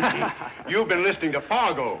pass. You've been listening to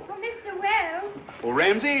Fargo. Oh, Mr. Wells. Oh,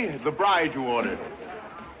 Ramsey, the bride you ordered.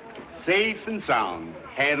 Safe and sound,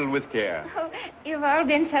 handled with care. Oh, you've all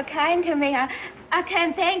been so kind to me. I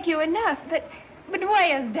can't thank you enough, but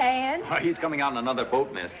where's Dan? Oh, he's coming out in another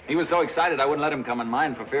boat, miss. He was so excited I wouldn't let him come in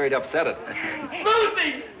mine for fear he'd upset it.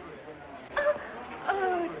 Lucy!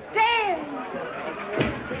 Oh, Dan.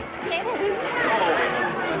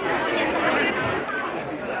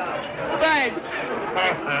 Thanks.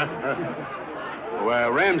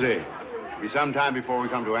 Well, Ramsey, it'll be some time before we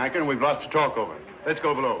come to anchor, and we've lots to talk over. Let's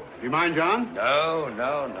go below. Do you mind, John?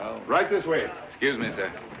 No. Right this way. Excuse me,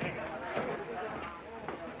 sir.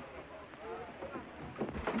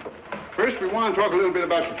 First, we want to talk a little bit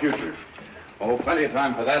about your future. Oh, plenty of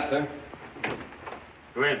time for that, sir.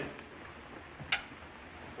 Go in.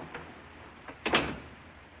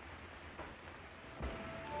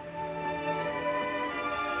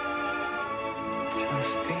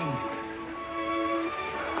 Justine.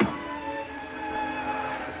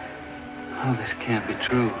 Oh, this can't be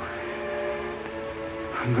true.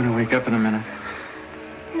 I'm going to wake up in a minute.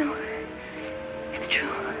 No, it's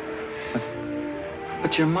true.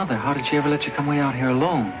 But your mother, how did she ever let you come way out here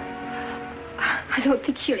alone? I don't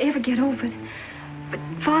think she'll ever get over it. But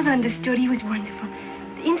Father understood. He was wonderful.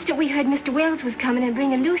 The instant we heard Mr. Wells was coming and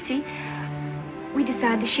bringing Lucy, we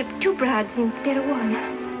decided to ship 2 brides instead of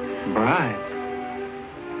 1. Brides?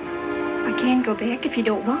 I can't go back if you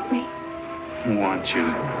don't want me. Want you?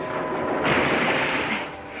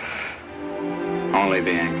 Only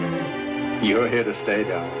the anchor. You're here to stay,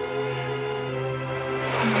 darling.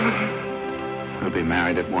 We'll be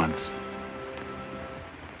married at once.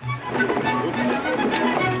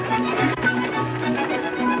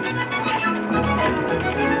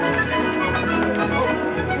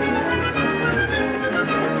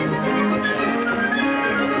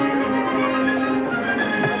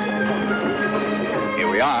 Here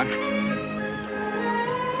we are.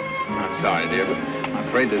 I'm sorry, dear, but I'm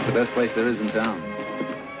afraid this is the best place there is in town.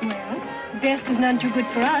 Well, best is none too good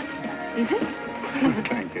for us, is it?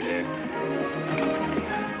 Thank you, dear.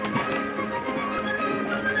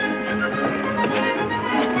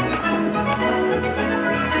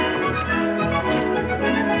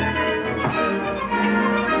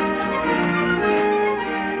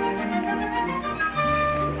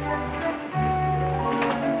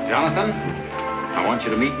 Jonathan, I want you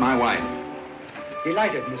to meet my wife.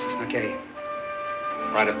 Delighted, Mrs. McCay.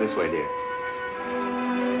 Right up this way, dear.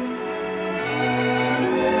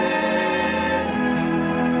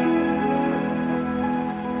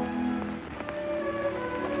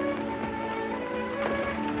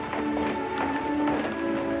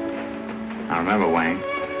 Now remember, Wayne,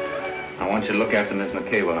 I want you to look after Miss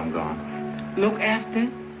McCay while I'm gone. Look after?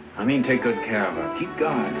 I mean, take good care of her. Keep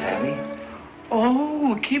guard, savvy?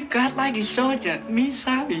 Oh, keep guard like a soldier. Me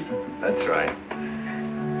savvy. That's right.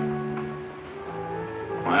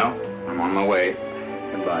 Well, I'm on my way.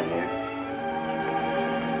 Goodbye, dear.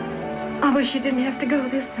 I wish you didn't have to go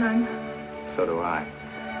this time. So do I.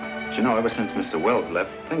 But you know, ever since Mr. Wells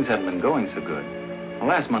left, things haven't been going so good. Well,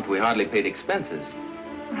 last month we hardly paid expenses.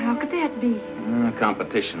 How could that be?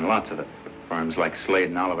 Competition, lots of it. Firms like Slade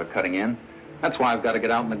and Oliver cutting in. That's why I've got to get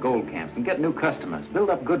out in the gold camps and get new customers, build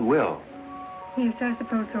up goodwill. Yes, I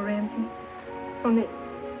suppose so, Ramsey. Only...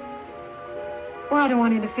 Well, I don't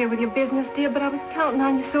want to interfere with your business, dear, but I was counting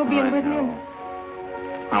on you so being with me. And...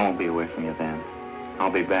 I won't be away from you then.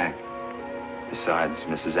 I'll be back. Besides,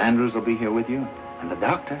 Mrs. Andrews will be here with you, and the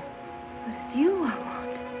doctor. But it's you I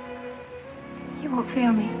want. You won't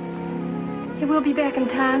fail me. You will be back in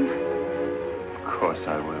time. Of course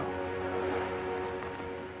I will.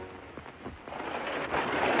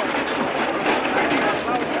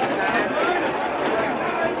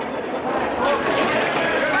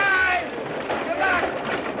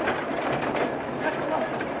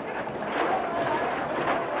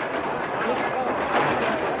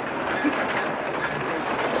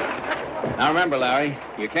 Now remember, Larry,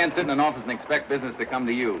 you can't sit in an office and expect business to come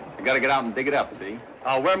to you. You gotta get out and dig it up, see?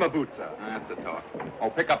 I'll wear my boots out. That's the talk. Oh,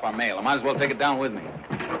 pick up our mail. I might as well take it down with me.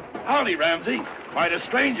 Howdy, Ramsey. Quite a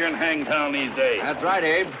stranger in Hangtown these days. That's right,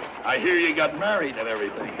 Abe. I hear you got married and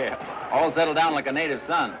everything. Yeah, all settled down like a native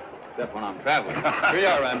son. Except when I'm traveling. Here you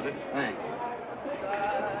are, Ramsey. Thanks.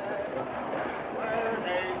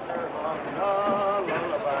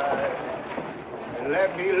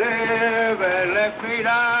 Let me live and let me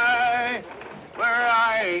die.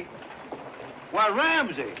 Why,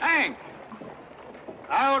 Ramsey. Hank!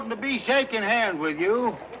 I oughtn't to be shaking hands with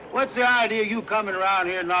you. What's the idea of you coming around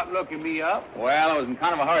here not looking me up? Well, I was in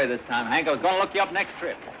kind of a hurry this time, Hank. I was going to look you up next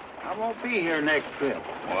trip. I won't be here next trip.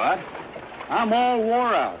 What? I'm all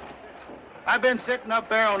wore out. I've been sitting up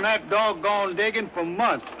there on that doggone digging for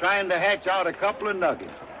months trying to hatch out a couple of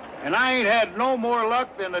nuggets. And I ain't had no more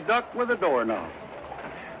luck than a duck with a doorknob.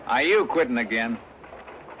 Are you quitting again?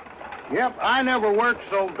 Yep, I never worked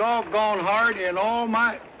so doggone hard in all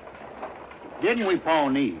my... Didn't we,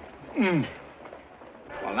 Pawnee? Well,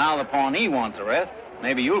 now the Pawnee wants a rest.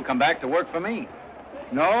 Maybe you'll come back to work for me.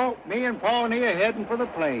 No, me and Pawnee are heading for the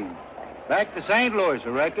plains. Back to St. Louis, I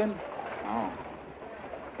reckon. Oh.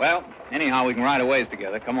 Well, anyhow, we can ride a ways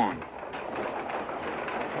together. Come on.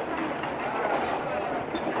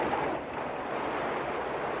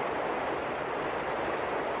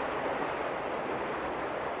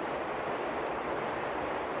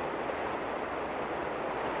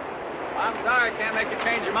 I'm sorry I can't make you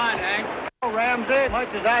change your mind, Hank. Oh, Ramsey, much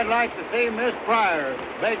as I'd like to see Miss Pryor,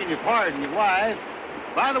 begging your pardon, your wife.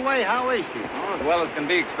 By the way, how is she? Oh, as well as can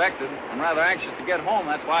be expected. I'm rather anxious to get home.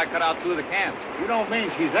 That's why I cut out 2 of the camps. You don't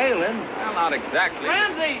mean she's ailing? Well, not exactly.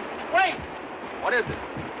 Ramsey, wait! What is it?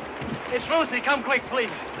 It's Lucy. Come quick,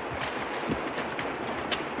 please.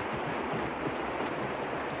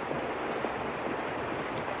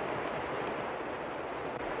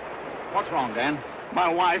 What's wrong, Dan? My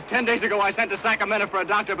wife. 10 days ago, I sent to Sacramento for a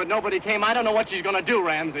doctor, but nobody came. I don't know what she's going to do,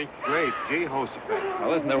 Ramsey. Great Jehoshaphat.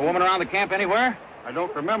 Well, isn't there a woman around the camp anywhere? I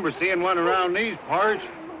don't remember seeing one around these parts.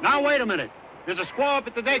 Now, wait a minute. There's a squaw up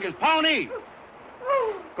at the diggers. Pawnee!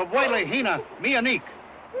 Kobwele Hina, Mianik.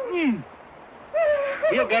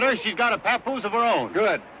 He'll get her. She's got a papoose of her own.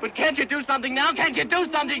 Good. But can't you do something now? Can't you do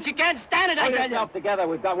something? She can't stand it. Pull yourself together.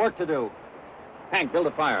 We've got work to do. Hank, build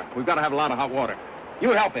a fire. We've got to have a lot of hot water.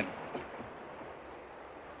 You help him.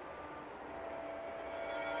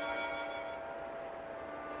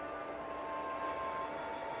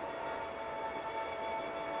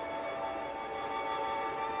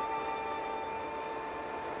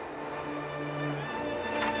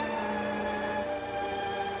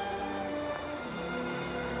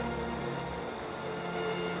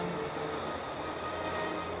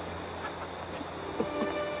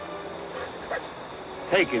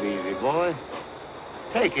 Take it easy, boy.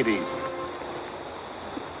 Take it easy.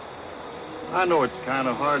 I know it's kind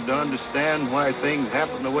of hard to understand why things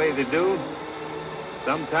happen the way they do.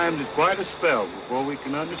 Sometimes it's quite a spell before we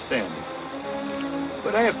can understand it.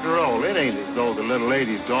 But after all, it ain't as though the little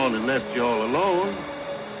lady's gone and left you all alone.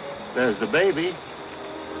 There's the baby.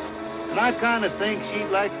 And I kind of think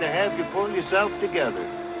she'd like to have you pull yourself together.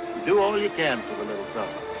 Do all you can for the little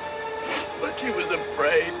fellow. But she was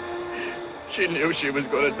afraid. She knew she was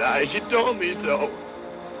going to die. She told me so.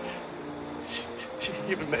 She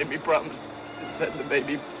even made me promise to send the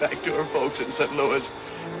baby back to her folks in St. Louis.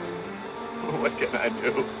 What can I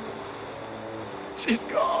do? She's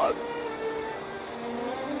gone.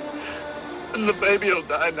 And the baby will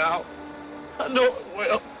die now. I know it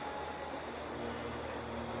will.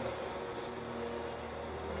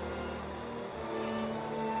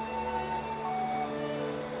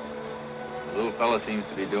 The little fella seems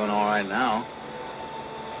to be doing all right now.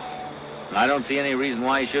 And I don't see any reason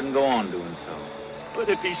why he shouldn't go on doing so. But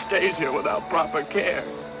if he stays here without proper care,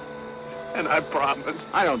 and I promise...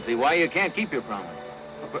 I don't see why you can't keep your promise.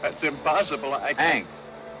 That's impossible. Hank,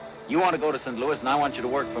 you want to go to St. Louis, and I want you to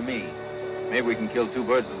work for me. Maybe we can kill 2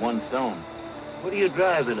 birds with 1 stone. What are you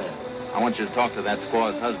driving at? I want you to talk to that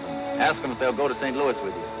squaw's husband. Ask him if they'll go to St. Louis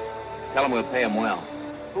with you. Tell him we'll pay him well.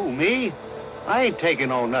 Who, me? I ain't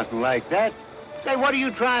taking on nothing like that. Say, what are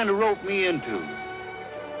you trying to rope me into?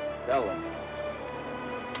 Tell them.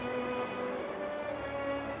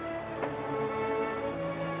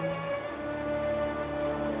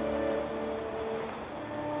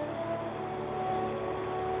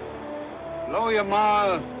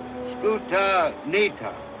 Loyama Skuta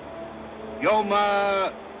Nita.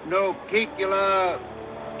 Yoma no Kikula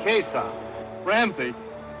Kesa. Ramsey,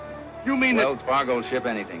 you mean that... Wells-Fargo will ship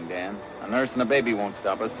anything, Dan. A nurse and a baby won't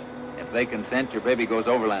stop us. If they consent, your baby goes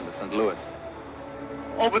overland to St. Louis.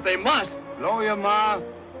 Oh, but they must. Loyama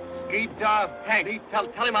Skita... Hank,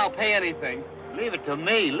 tell him I'll pay anything. Leave it to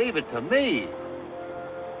me. Leave it to me.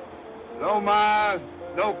 Loma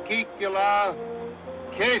no Kikula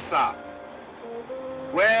Kesa.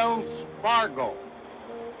 Wells-Fargo.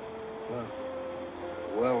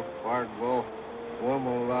 Wells-Fargo,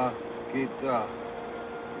 Womola, Kita,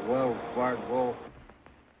 Wells-Fargo.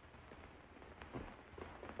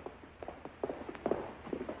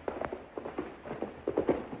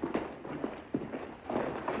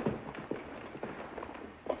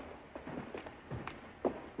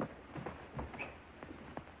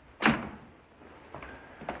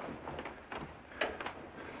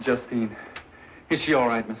 Justine, is she all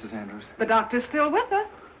right, Mrs. Andrews? The doctor's still with her.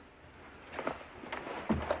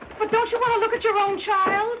 But don't you want to look at your own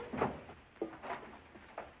child?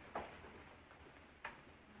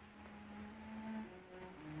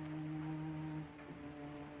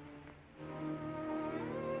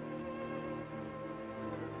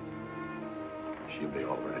 She'll be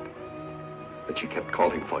all right. But she kept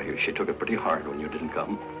calling for you. She took it pretty hard when you didn't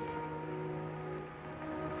come.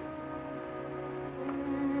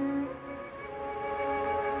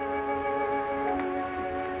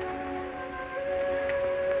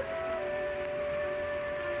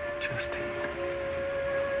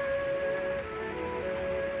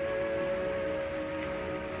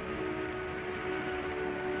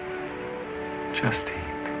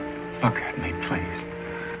 Justine, look at me, please.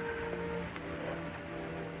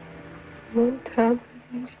 One time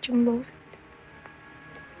I needed you most.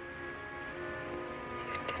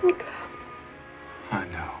 You didn't come. I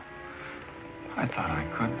know. I thought I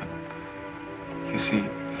could, but you see,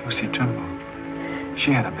 Lucy Trimble,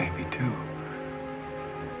 she had a baby, too.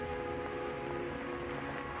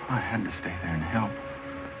 I had to stay there and help.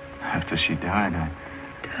 After she died,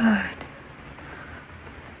 Died?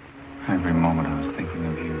 Every moment I was thinking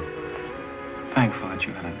of you. Thankful that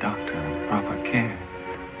you had a doctor and proper care.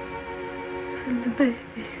 And the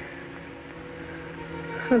baby.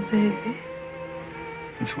 Her baby.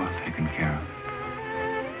 It's well taken care of.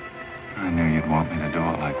 I knew you'd want me to do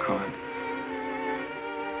all I could.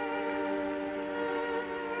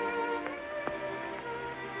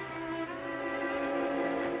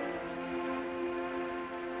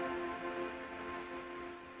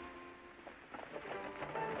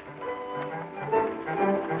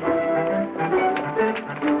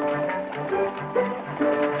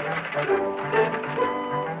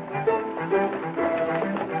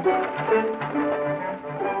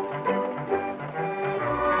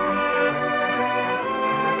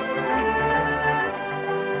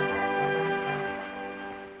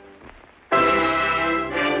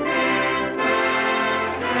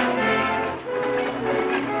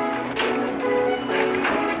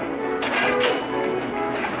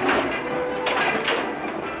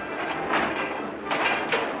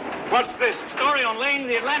 What's this? Story on laying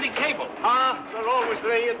the Atlantic cable. They'll always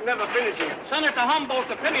lay it, never finishing it. Senator Humboldt's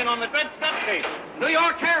opinion on the Dred Scott case. New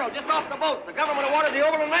York Herald, just off the boat. The government awarded the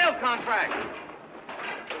Overland Mail contract.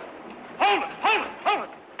 Hold it!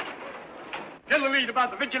 Tell the lead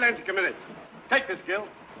about the Vigilante Committee. Take this, Gil.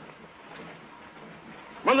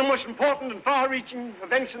 One of the most important and far-reaching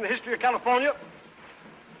events in the history of California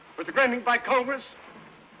was the granting by Congress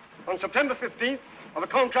on September 15th of a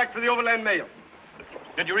contract for the Overland Mail.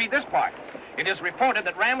 Did you read this part? It is reported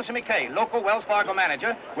that Ramsey McCay, local Wells-Fargo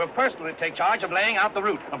manager, will personally take charge of laying out the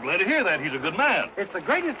route. I'm glad to hear that. He's a good man. It's the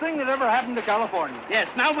greatest thing that ever happened to California. Yes,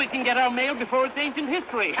 now we can get our mail before it's ancient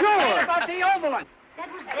history. Sure. About the Overland.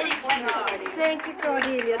 That was very sweet. Thank you,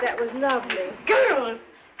 Cordelia. That was lovely. Girls,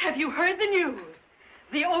 have you heard the news?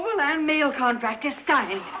 The Overland Mail contract is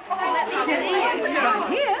signed. Right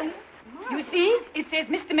here. You see, it says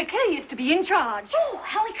Mr. McCay is to be in charge. Oh,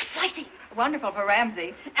 how exciting. Wonderful for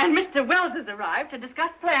Ramsey. And Mr. Wells has arrived to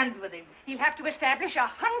discuss plans with him. He'll have to establish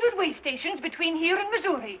 100 way stations between here and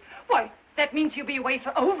Missouri. Why, that means he'll be away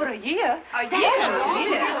for over a year. A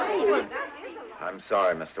year? I'm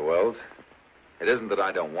sorry, Mr. Wells. It isn't that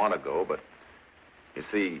I don't want to go, but you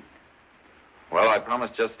see, well, I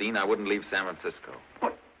promised Justine I wouldn't leave San Francisco.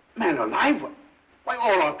 Man alive, why,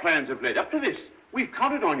 all our plans have led up to this. We've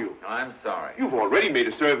counted on you. I'm sorry. You've already made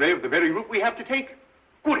a survey of the very route we have to take.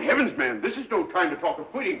 Good heavens, man, this is no time to talk of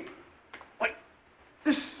quitting. Why,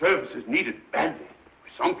 this service is needed badly.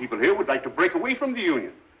 Some people here would like to break away from the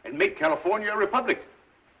Union and make California a republic.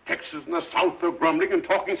 Texas and the South are grumbling and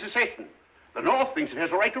talking secession. The North thinks it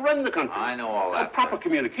has a right to run the country. I know all that. Proper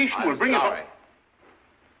communication will bring sorry. it up.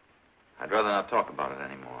 I'd rather not talk about it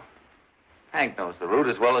anymore. Hank knows the route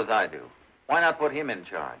as well as I do. Why not put him in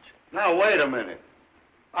charge? Now, wait a minute.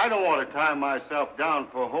 I don't want to tie myself down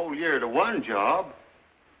for a whole year to one job.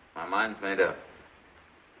 My mind's made up.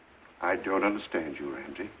 I don't understand you,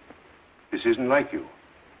 Ramsey. This isn't like you.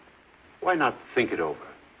 Why not think it over?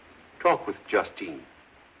 Talk with Justine.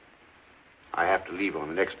 I have to leave on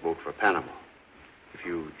the next boat for Panama. If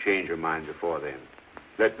you change your mind before then,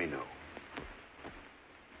 let me know.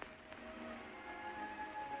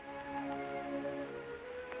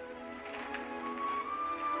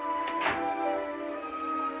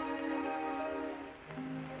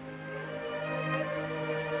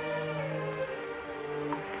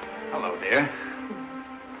 Hello, dear.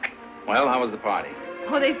 Well, how was the party?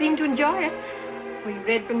 Oh, they seemed to enjoy it. We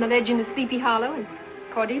read from the legend of Sleepy Hollow, and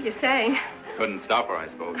Cordelia sang. Couldn't stop her, I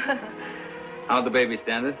suppose. How'd the baby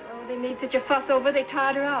stand it? Oh, they made such a fuss over it, they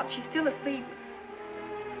tired her out. She's still asleep.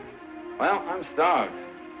 Well, I'm starved.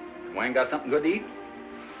 Wayne got something good to eat?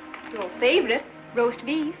 Your favorite, roast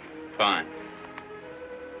beef. Fine.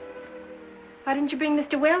 Why didn't you bring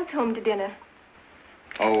Mr. Wells home to dinner?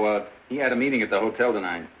 Oh, he had a meeting at the hotel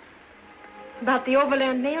tonight. About the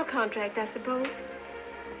Overland Mail contract, I suppose.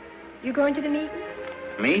 You going to the meeting?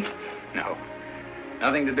 Me? No.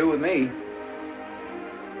 Nothing to do with me.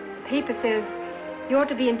 The paper says you ought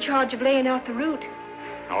to be in charge of laying out the route.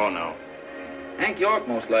 Oh, no. Hank York,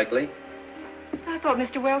 most likely. I thought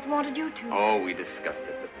Mr. Wells wanted you to. Oh, we discussed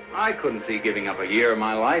it, but I couldn't see giving up a year of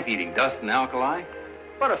my life eating dust and alkali.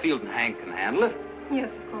 Butterfield and Hank can handle it. Yes,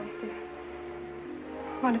 of course, dear.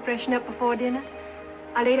 Want to freshen up before dinner?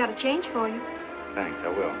 I laid out a change for you. Thanks, I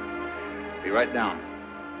will. Be right down.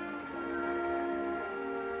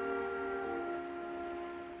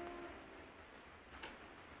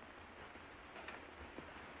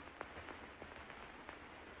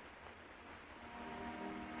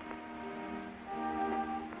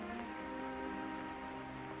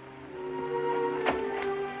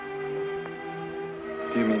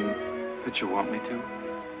 Do you mean that you want me to?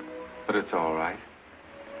 But it's all right.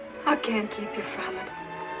 I can't keep you from it.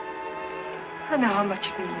 I know how much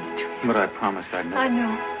it means to you. But I promised I'd never... I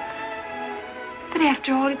know. But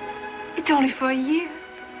after all, it's only for a year.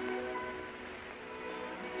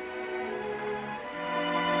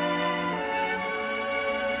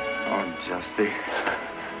 Oh, Justy.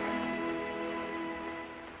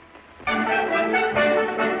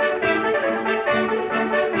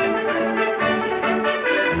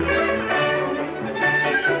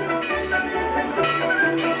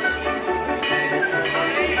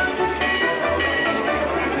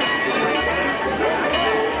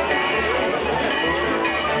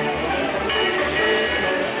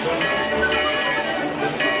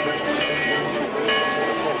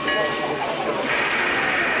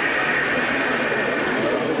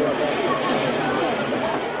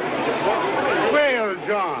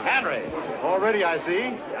 Already, I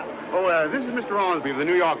see. Oh, this is Mr. Ormsby of the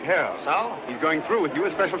New York Herald. So? He's going through with you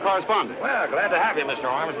as special correspondent. Well, glad to have you, Mr.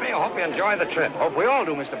 Ormsby. I hope you enjoy the trip. Hope we all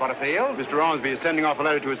do, Mr. Butterfield. Mr. Ormsby is sending off a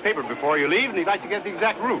letter to his paper before you leave, and he'd like to get the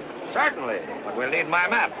exact route. Certainly, but we'll need my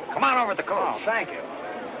map. Come on over to the coast. Oh, thank you.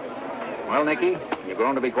 Well, Nicky, you've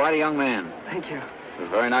grown to be quite a young man. Thank you. It was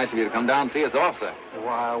very nice of you to come down and see us off, sir.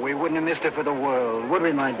 Why, we wouldn't have missed it for the world, would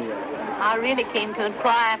we, my dear? I really came to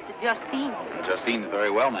inquire after Justine. Justine's very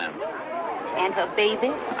well, ma'am. And her baby?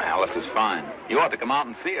 Alice is fine. You ought to come out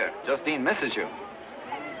and see her. Justine misses you.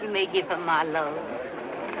 You may give her my love.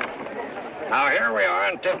 Now, here we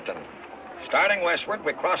are in Tipton. Starting westward,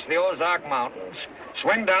 we cross the Ozark Mountains,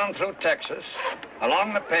 swing down through Texas,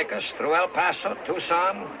 along the Pecos, through El Paso,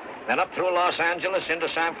 Tucson, then up through Los Angeles into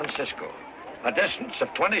San Francisco. A distance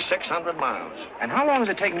of 2,600 miles. And how long has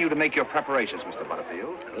it taken you to make your preparations, Mr.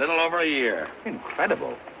 Butterfield? A little over a year.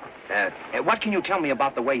 Incredible. What can you tell me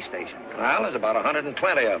about the way stations? Well, there's about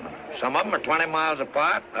 120 of them. Some of them are 20 miles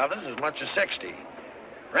apart, others as much as 60.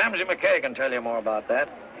 Ramsey McCay can tell you more about that.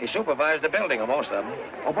 He supervised the building of most of them.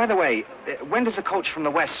 Oh, by the way, when does the coach from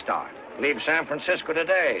the west start? Leave San Francisco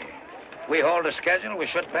today. If we hold a schedule, we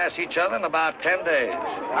should pass each other in about 10 days.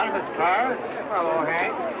 Howdy, Mr. Carr. Hello,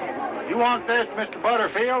 Hank. You want this, Mr.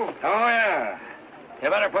 Butterfield? Oh, yeah. You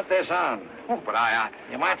better put this on. Oh, but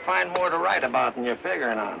You might find more to write about than you're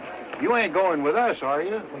figuring on. You ain't going with us, are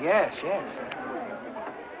you? Yes.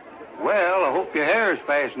 Well, I hope your hair's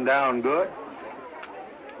fastened down good.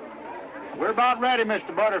 We're about ready,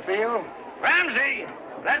 Mr. Butterfield. Ramsey,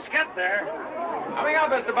 let's get there. Coming up,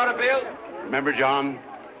 Mr. Butterfield. Remember, John,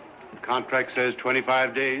 the contract says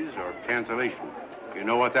 25 days or cancellation. You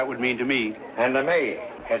know what that would mean to me. And to me,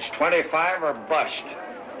 it's 25 or bust.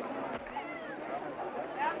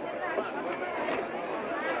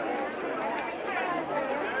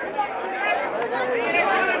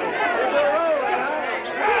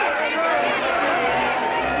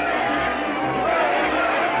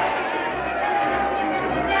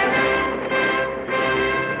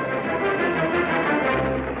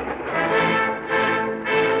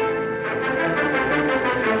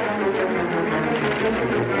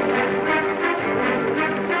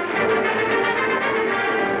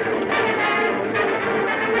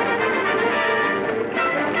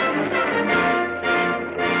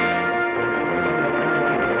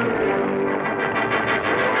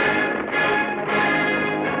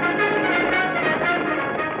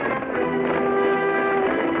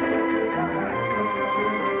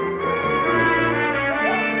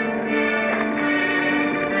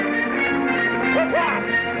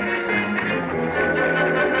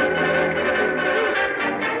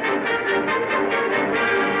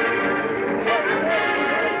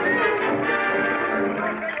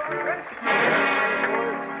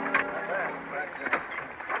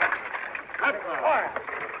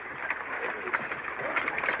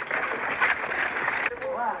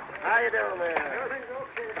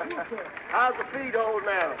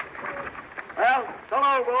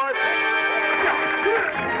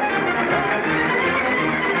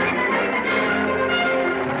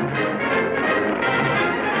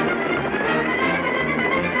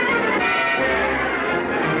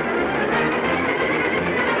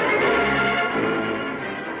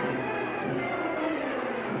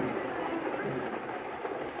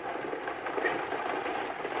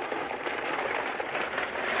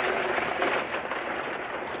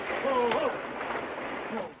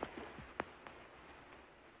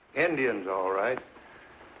 Indians, all right.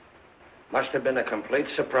 Must have been a complete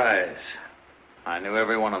surprise. I knew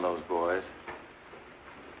every one of those boys.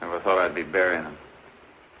 Never thought I'd be burying them.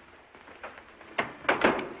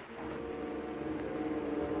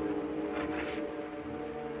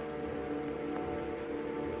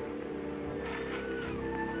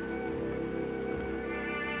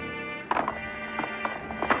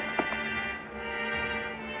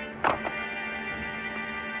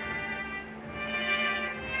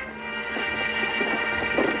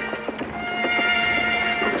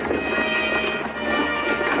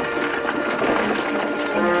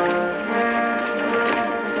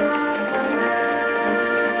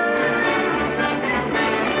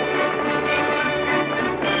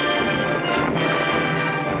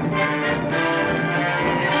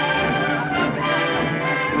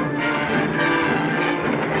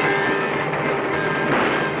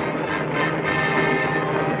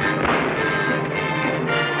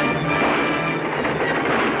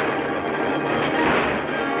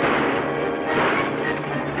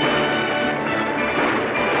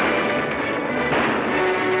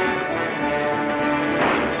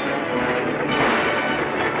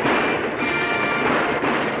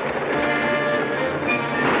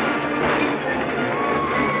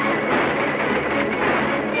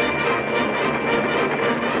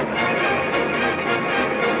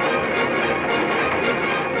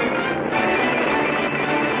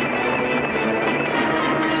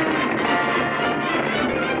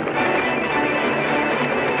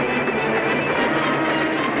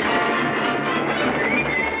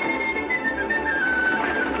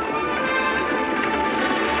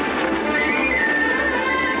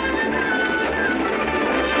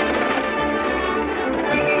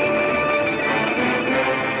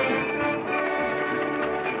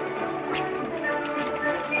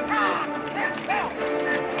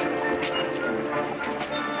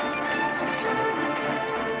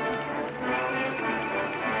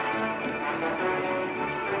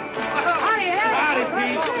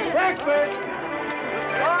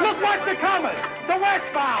 Look what's a-coming! The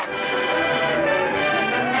westbound!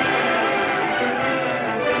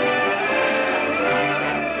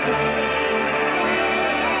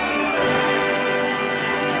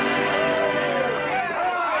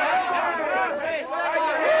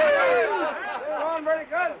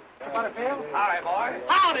 Howdy, boy.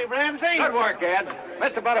 Howdy, Ramsey. Good work, Ed.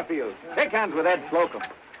 Mr. Butterfield, shake hands with Ed Slocum.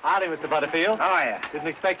 Howdy, Mr. Butterfield. How are you? Didn't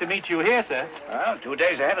expect to meet you here, sir. Well, 2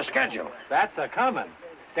 days ahead of schedule. That's a-coming.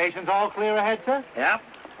 Station's all clear ahead, sir? Yep.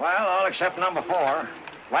 Well, all except number 4.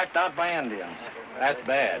 Wiped out by Indians. That's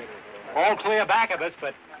bad. All clear back of us,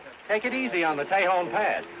 but take it easy on the Tejon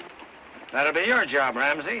Pass. That'll be your job,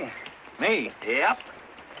 Ramsey. Me? Yep.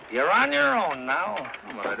 You're on your own now.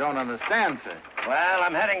 But I don't understand, sir. Well,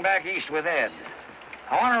 I'm heading back east with Ed.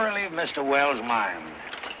 I want to relieve Mr. Wells' mind.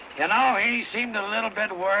 You know, he seemed a little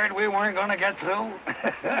bit worried we weren't going to get through.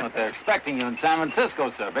 But they're expecting you in San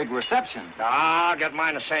Francisco, sir. Big reception. I'll get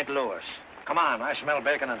mine to St. Louis. Come on, I smell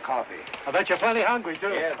bacon and coffee. I bet you're plenty hungry, too.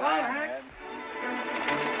 Yes, I am.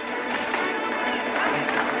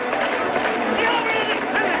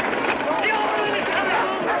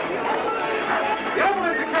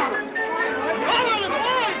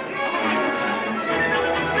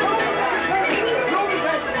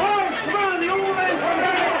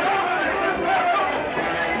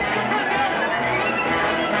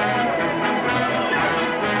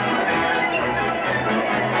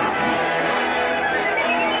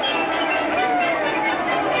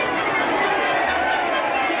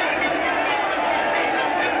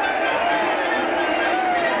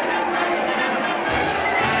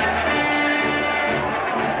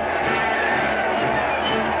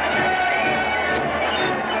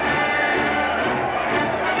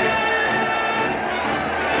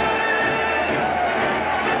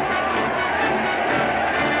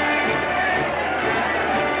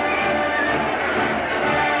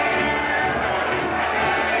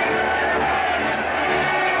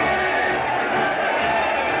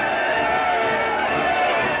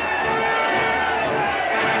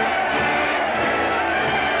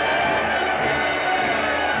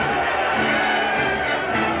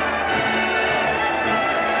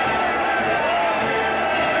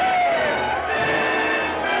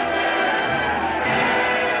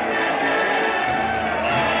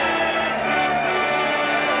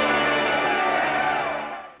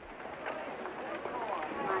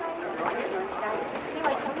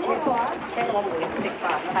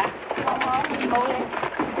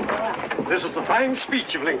 This is a fine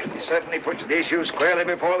speech of Lincoln. He certainly puts the issue squarely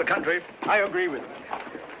before the country. I agree with him.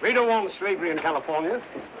 We don't want slavery in California.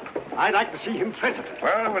 I'd like to see him president.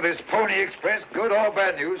 Well, with this Pony Express, good or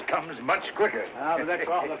bad news comes much quicker. Ah, but that's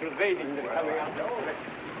all the pervading that's coming out.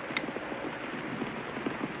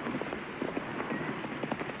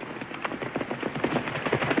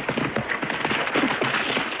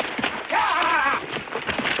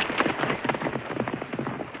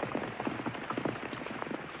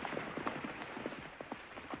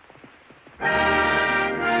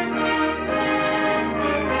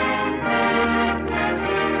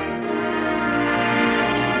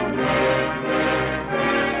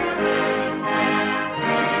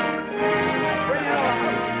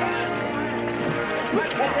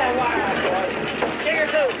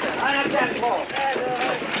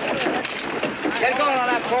 Get going on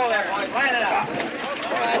that pole there, boys. Line it up. Pull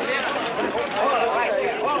the wire.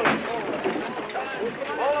 Here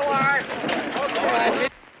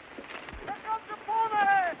comes the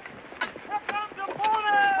pony! Here comes the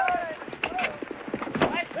pony!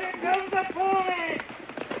 Here comes the pony!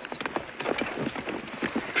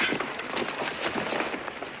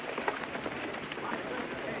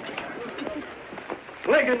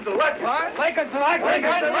 Lincoln to left, Lincoln to right,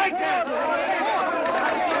 Lincoln to right.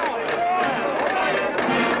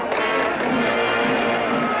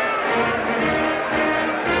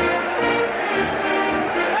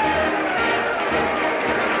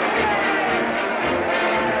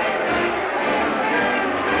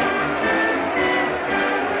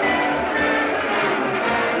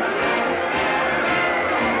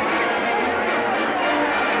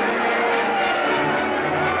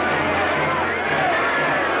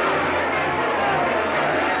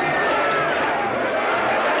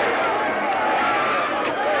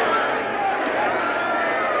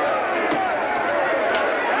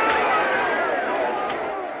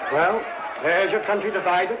 Well, there's your country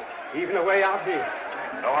divided, even away out here.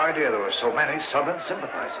 No idea there were so many Southern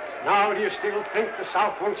sympathizers. Now, do you still think the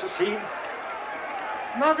South wants to secede?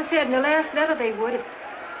 Mother said in the last letter they would if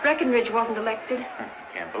Breckinridge wasn't elected.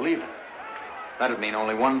 Can't believe it. That'd mean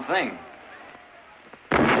only one thing.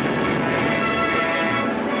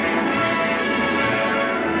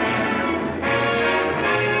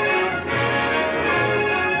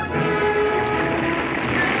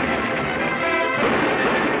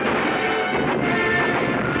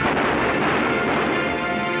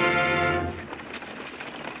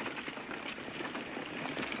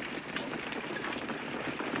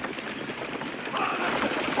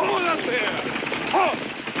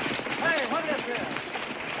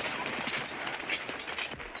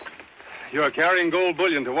 You are carrying gold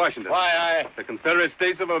bullion to Washington. Why, The Confederate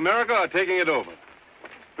States of America are taking it over.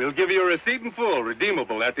 We'll give you a receipt in full,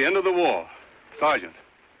 redeemable at the end of the war. Sergeant.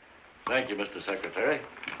 Thank you, Mr. Secretary.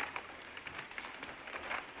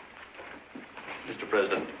 Mr.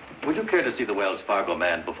 President, would you care to see the Wells-Fargo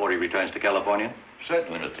man before he returns to California?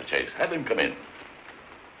 Certainly, Mr. Chase. Have him come in.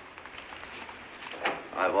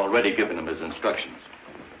 I've already given him his instructions.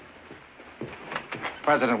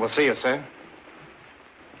 President will see you, sir.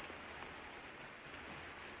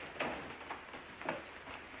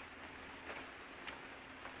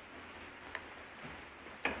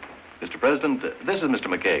 Mr. President, this is Mr.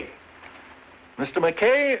 McCay. Mr.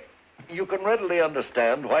 McCay, you can readily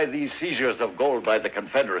understand why these seizures of gold by the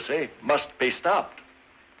Confederacy must be stopped.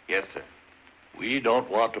 Yes, sir. We don't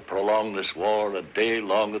want to prolong this war a day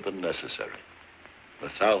longer than necessary. The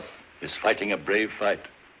South is fighting a brave fight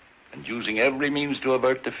and using every means to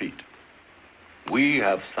avert defeat. We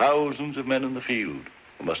have thousands of men in the field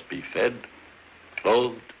who must be fed,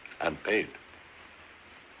 clothed, and paid.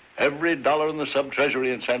 Every dollar in the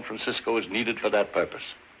sub-treasury in San Francisco is needed for that purpose.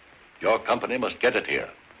 Your company must get it here.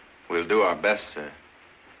 We'll do our best, sir.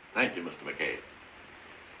 Thank you, Mr. McCay.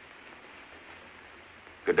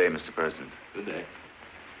 Good day, Mr. President. Good day.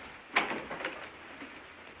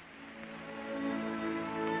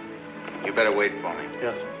 You better wait for me.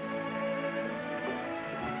 Yes, sir.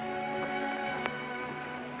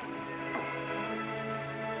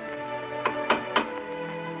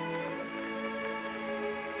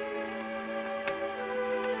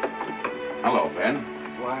 Hello, Ben.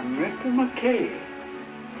 Why, Mr. McCay.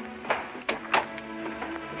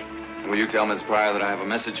 Will you tell Miss Pryor that I have a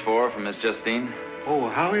message for her from Miss Justine? Oh,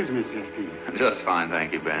 how is Miss Justine? Just fine,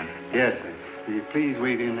 thank you, Ben. Yes, sir. Will you please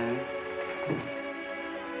wait in there?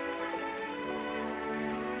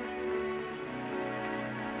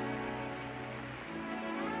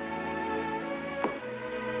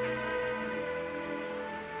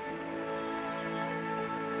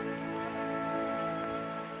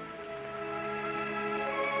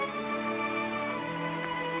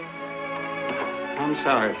 I'm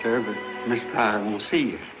sorry, sir, but Miss Pryor won't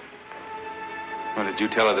see you. Well, did you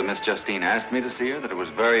tell her that Miss Justine asked me to see her, that it was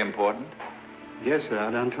very important? Yes, sir,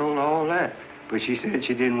 I done told her all that. But she said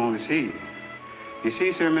she didn't want to see you. You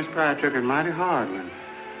see, sir, Miss Pryor took it mighty hard when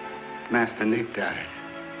Master Nick died.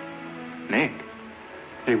 Nick?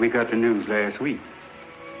 Hey, we got the news last week.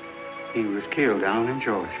 He was killed down in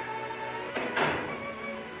Georgia.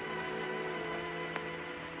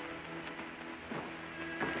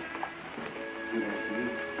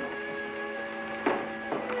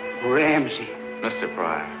 Ramsey. Mr.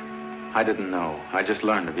 Pryor, I didn't know. I just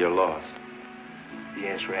learned of your loss.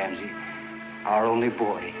 Yes, Ramsey. Our only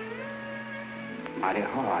boy. Mighty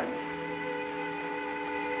hard.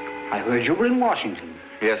 I heard you were in Washington.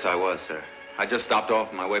 Yes, I was, sir. I just stopped off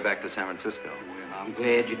on my way back to San Francisco. Well, I'm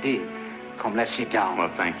glad you did. Come, let's sit down.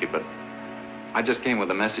 Well, thank you, but I just came with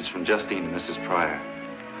a message from Justine and Mrs. Pryor.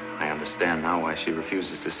 I understand now why she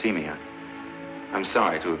refuses to see me. I'm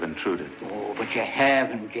sorry to have intruded. Oh, but you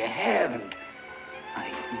haven't. You haven't.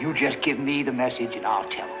 Now, you just give me the message and I'll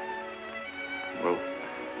tell her. Well,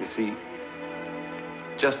 you see,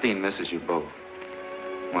 Justine misses you both.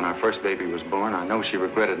 When our first baby was born, I know she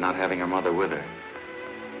regretted not having her mother with her.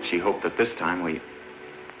 She hoped that this time we...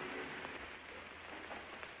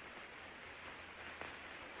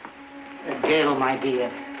 Dale, my dear,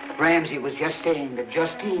 Ramsey was just saying that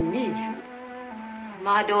Justine needs you.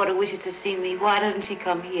 My daughter wishes to see me. Why doesn't she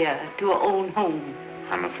come here to her own home?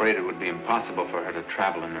 I'm afraid it would be impossible for her to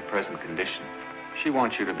travel in her present condition. She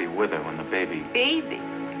wants you to be with her when the baby... Baby?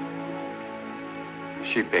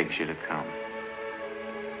 She begs you to come.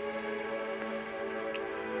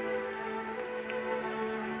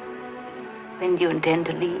 When do you intend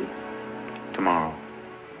to leave? Tomorrow.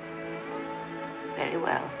 Very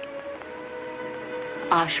well.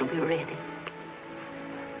 I shall be ready.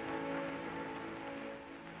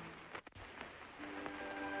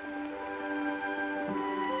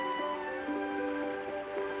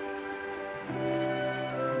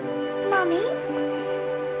 Mommy?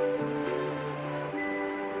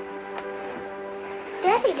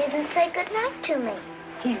 Daddy didn't say goodnight to me.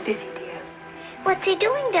 He's busy, dear. What's he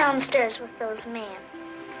doing downstairs with those men?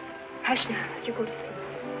 Hush now, as you go to sleep.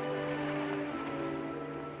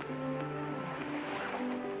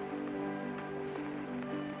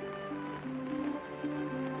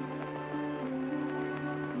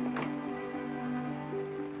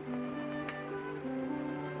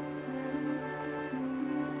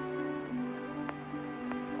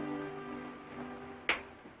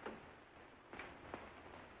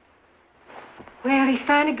 Well, he's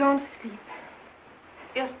finally gone to sleep.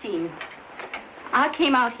 Justine, I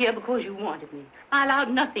came out here because you wanted me. I allowed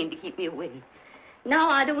nothing to keep me away. Now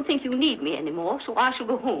I don't think you need me anymore, so I shall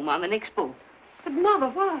go home on the next boat. But, Mother,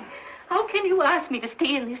 why? How can you ask me to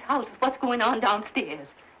stay in this house with what's going on downstairs?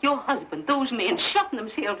 Your husband, those men shutting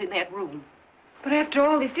themselves in that room. But after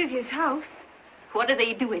all, this is his house. What are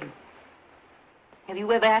they doing? Have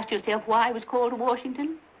you ever asked yourself why he was called to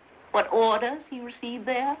Washington? What orders he received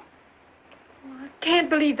there? I can't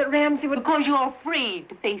believe that Ramsey would... Because you're afraid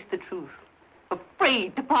to face the truth.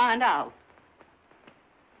 Afraid to find out.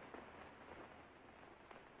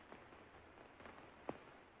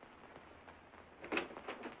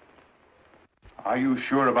 Are you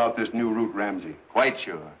sure about this new route, Ramsey? Quite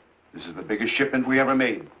sure. This is the biggest shipment we ever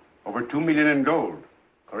made. Over $2 million in gold,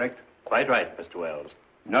 correct? Quite right, Mr. Wells.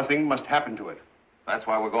 Nothing must happen to it. That's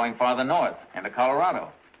why we're going farther north, into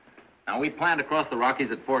Colorado. Now, we plan to cross the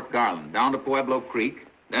Rockies at Fort Garland, down to Pueblo Creek,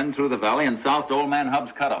 then through the valley and south to Old Man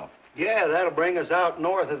Hub's Cutoff. Yeah, that'll bring us out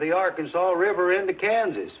north of the Arkansas River into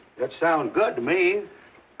Kansas. That sounds good to me.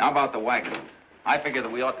 How about the wagons? I figure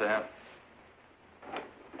that we ought to have...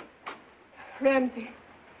 Ramsey,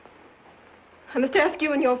 I must ask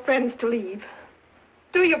you and your friends to leave.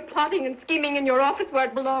 Do your plotting and scheming in your office where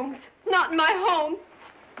it belongs, not in my home.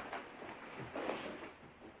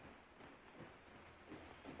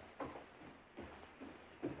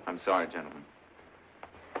 I'm sorry, gentlemen.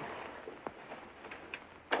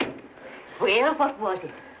 Well, what was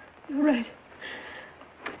it? You're right.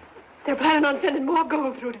 They're planning on sending more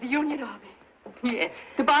gold through to the Union Army. Yes,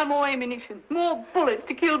 to buy more ammunition, more bullets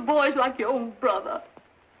to kill boys like your own brother.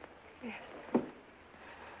 Yes.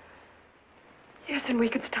 Yes, and we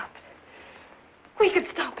could stop it. We could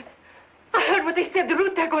stop it. I heard what they said, the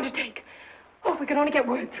route they're going to take. Oh, if we could only get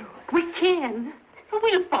word through. We can.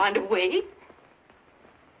 We'll find a way.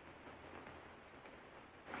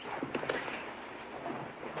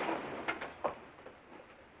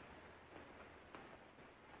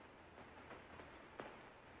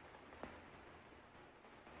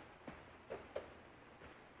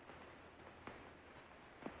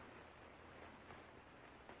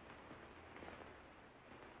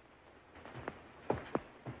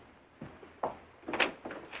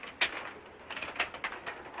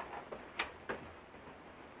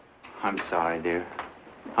 I'm sorry, dear.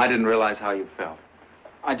 I didn't realize how you felt.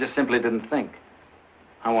 I just simply didn't think.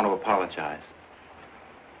 I want to apologize.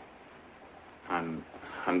 I'm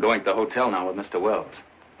going to the hotel now with Mr. Wells.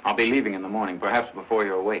 I'll be leaving in the morning, perhaps before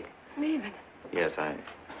you're awake. Leaving? Yes,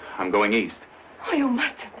 I'm going east. Oh, you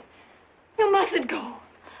mustn't. You mustn't go.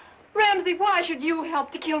 Ramsey, why should you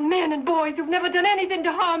help to kill men and boys who've never done anything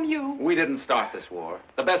to harm you? We didn't start this war.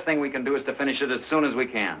 The best thing we can do is to finish it as soon as we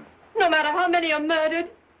can. No matter how many are murdered,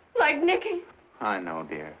 like Nicky. I know,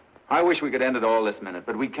 dear. I wish we could end it all this minute,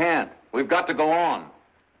 but we can't. We've got to go on.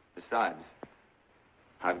 Besides,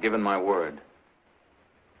 I've given my word.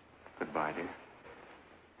 Goodbye, dear.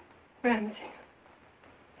 Ramsey,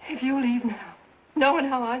 if you leave now, knowing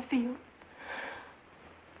how I feel,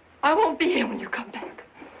 I won't be here when you come back.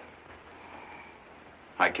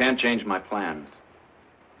 I can't change my plans.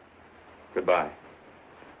 Goodbye.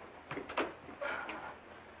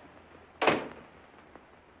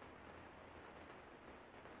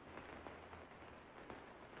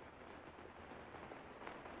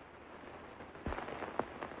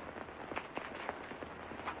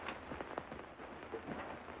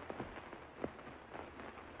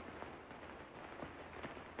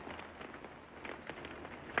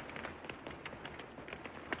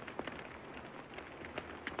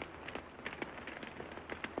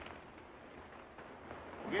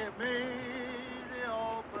 Give me the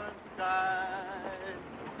open sky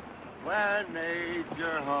where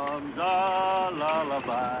nature hums a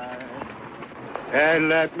lullaby. And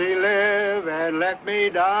let me live and let me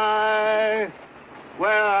die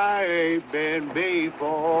where I ain't been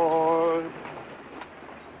before.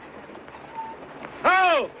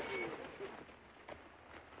 Oh!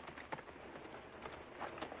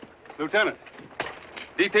 Lieutenant,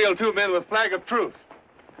 detail 2 men with flag of truce.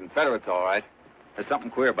 Confederates, all right. There's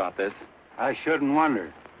something queer about this. I shouldn't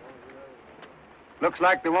wonder. Looks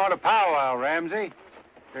like they want a powwow, Ramsey.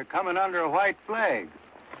 They're coming under a white flag.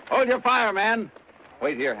 Hold your fire, man.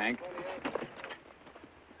 Wait here, Hank.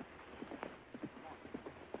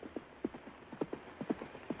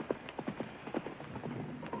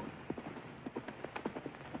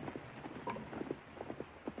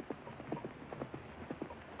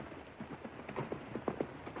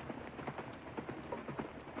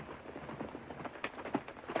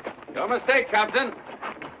 Your mistake, Captain.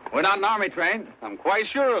 We're not an army train. I'm quite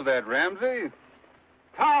sure of that, Ramsey.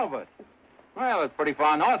 Talbot. Well, it's pretty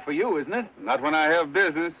far north for you, isn't it? Not when I have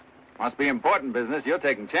business. Must be important business. You're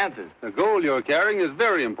taking chances. The gold you're carrying is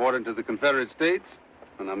very important to the Confederate States,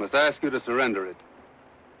 and I must ask you to surrender it.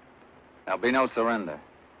 There'll be no surrender.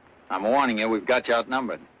 I'm warning you, we've got you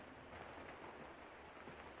outnumbered.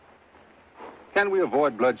 Can we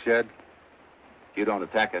avoid bloodshed? If you don't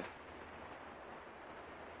attack us.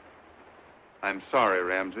 I'm sorry,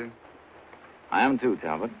 Ramsey. I am too,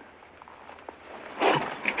 Talbot.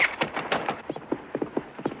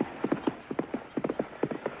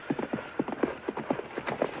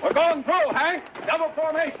 We're going through, Hank. Double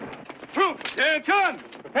formation. Troops, attention!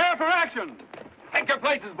 Prepare for action. Take your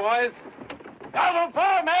places, boys. Double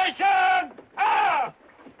formation! Ah!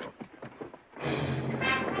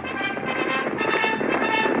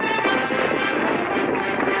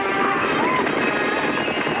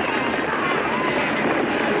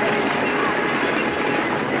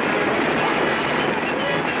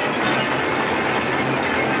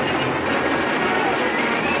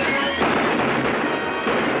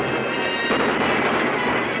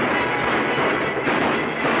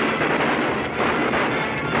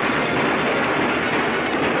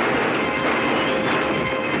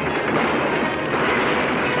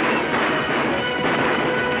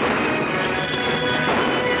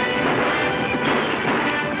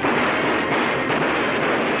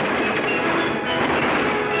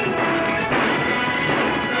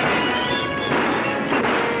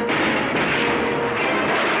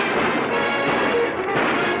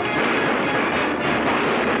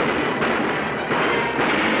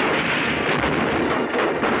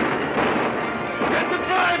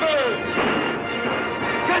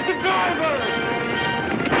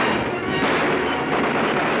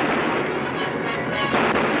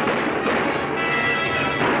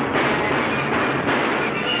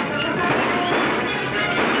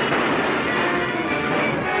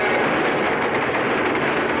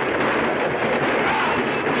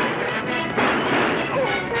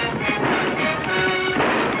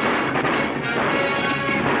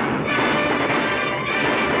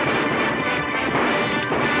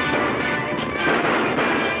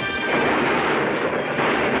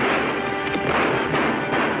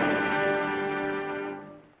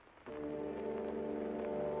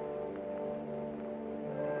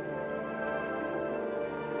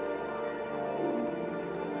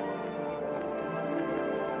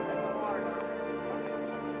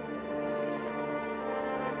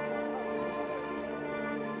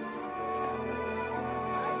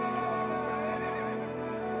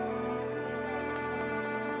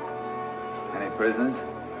 prisoners?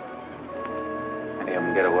 Any of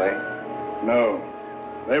them get away? No,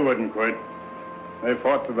 they wouldn't quit. They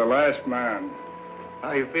fought to the last man.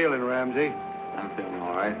 How you feeling, Ramsey? I'm feeling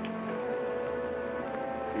all right.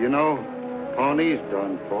 You know, Pawnee's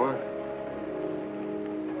done for.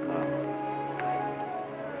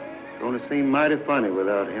 It's going to seem mighty funny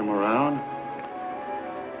without him around.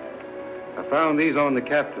 I found these on the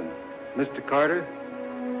captain. Mr. Carter,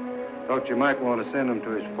 thought you might want to send them to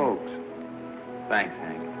his folks. Thanks,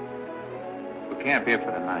 Hank. We'll camp here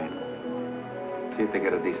for the night. See if they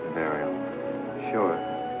get a decent burial. Sure.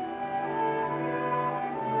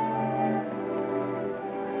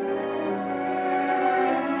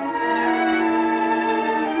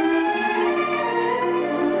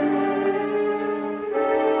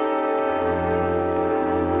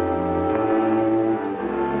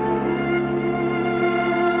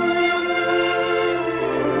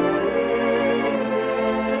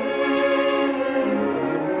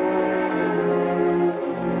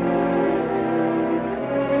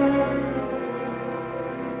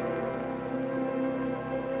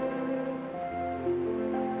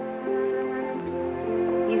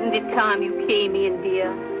 Time you came in,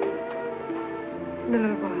 dear. A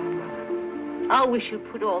little while. I wish you'd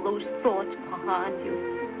put all those thoughts behind you.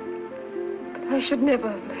 But I should never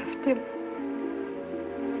have left him.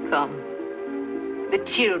 Come. The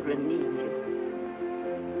children need you.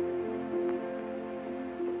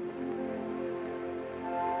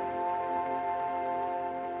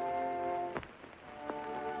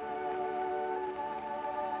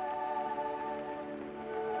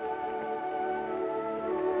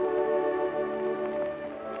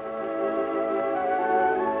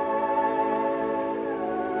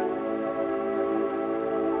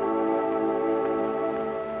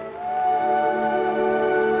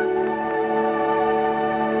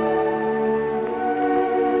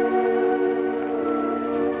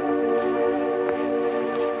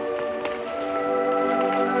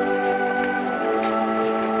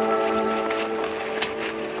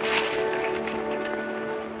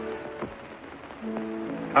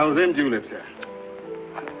 How's them juleps, sir?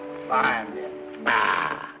 Fine, Ben.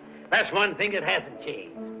 Ah, that's one thing that hasn't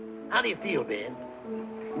changed. How do you feel, Ben?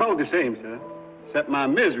 About the same, sir. Except my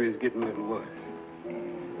misery is getting a little worse.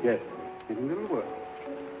 Yes, getting a little worse.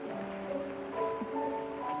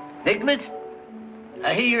 Nicholas,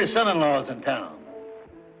 I hear your son-in-law's in town.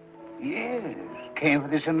 Yes, came for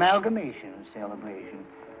this amalgamation celebration.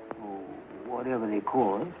 Oh, whatever they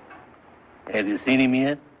call it. Have you seen him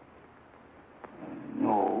yet?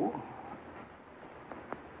 No.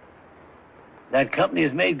 That company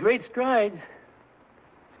has made great strides.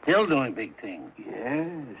 Still doing big things. Yes,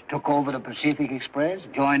 took over the Pacific Express,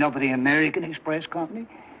 joined up with the American Express Company.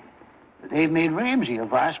 They've made Ramsey a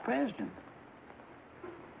vice president.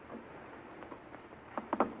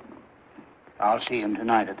 I'll see him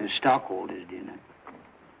tonight at the stockholders' dinner.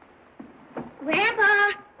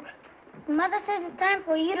 Grandpa, Mother says it's time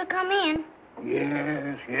for you to come in.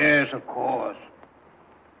 Yes, of course.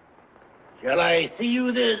 Shall I see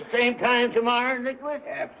you the same time tomorrow, Nicholas?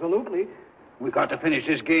 Absolutely. We got to finish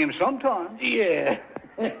this game sometime. Yeah.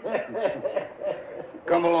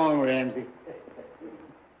 Come along, Ramsey.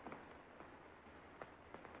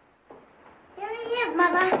 Here he is,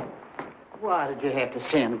 Mother. Why did you have to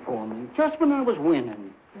send for me? Just when I was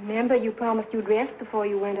winning. Remember, you promised you'd rest before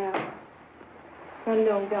you went out. Run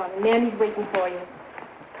along, darling. Mammy's waiting for you.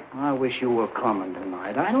 I wish you were coming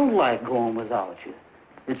tonight. I don't like going without you.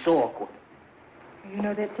 It's awkward. You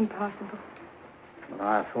know that's impossible. But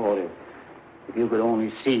I thought if you could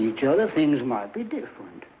only see each other, things might be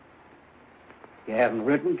different. You haven't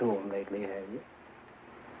written to him lately, have you?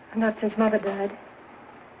 Not since Mother died.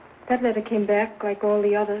 That letter came back like all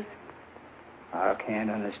the others. I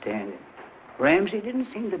can't understand it. Ramsey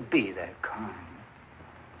didn't seem to be that kind.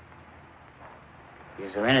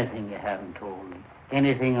 Is there anything you haven't told me?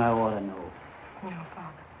 Anything I ought to know? No,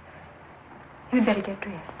 Father. You'd better get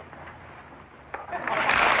dressed.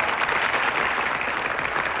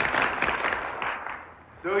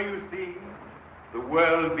 So you see, the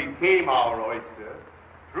world became our oyster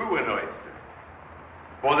through an oyster.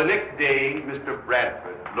 For the next day, Mr.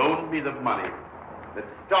 Bradford loaned me the money that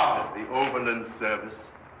started the overland service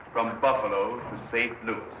from Buffalo to St.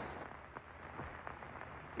 Louis.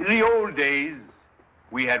 In the old days,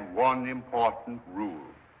 we had one important rule: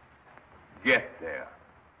 get there.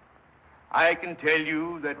 I can tell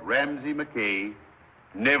you that Ramsey McCay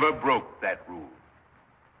never broke that rule.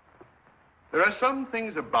 There are some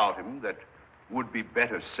things about him that would be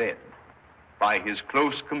better said by his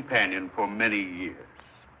close companion for many years.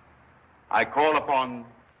 I call upon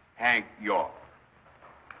Hank York.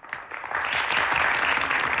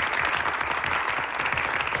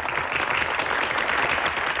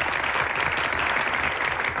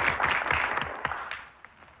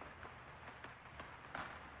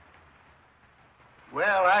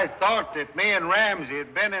 thought that me and Ramsey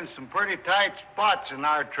had been in some pretty tight spots in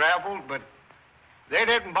our travels, but they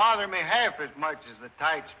didn't bother me half as much as the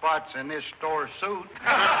tight spots in this store suit.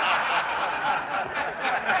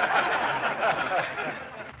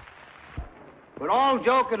 But all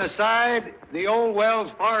joking aside, the old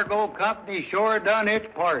Wells-Fargo company sure done its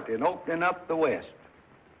part in opening up the West.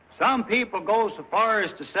 Some people go so far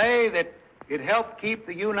as to say that it helped keep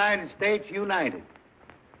the United States united.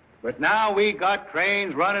 But now we got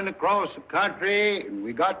trains running across the country, and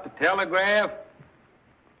we got the telegraph.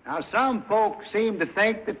 Now, some folks seem to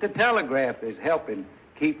think that the telegraph is helping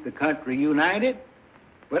keep the country united.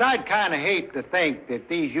 But I'd kind of hate to think that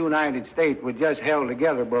these United States were just held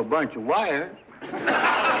together by a bunch of wires.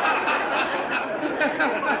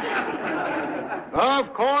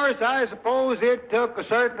 Of course, I suppose it took a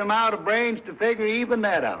certain amount of brains to figure even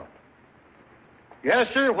that out.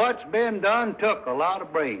 Yes, sir, what's been done took a lot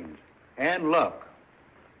of brains and luck.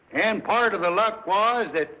 And part of the luck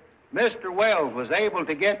was that Mr. Wells was able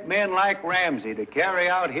to get men like Ramsey to carry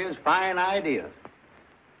out his fine ideas.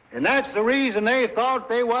 And that's the reason they thought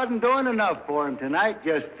they wasn't doing enough for him tonight,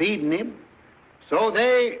 just feeding him. So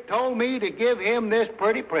they told me to give him this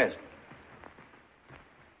pretty present.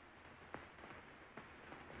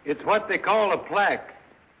 It's what they call a plaque,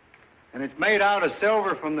 and it's made out of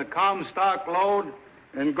silver from the Comstock lode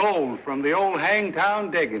and gold from the old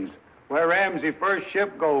Hangtown diggings, where Ramsey first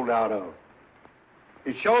shipped gold out of.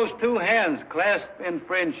 It shows two hands clasped in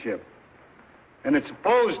friendship, and it's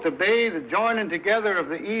supposed to be the joining together of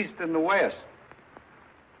the East and the West.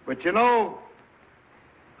 But you know,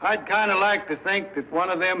 I'd kind of like to think that one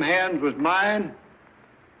of them hands was mine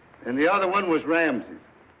and the other one was Ramsey's,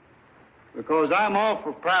 because I'm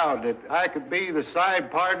awful proud that I could be the side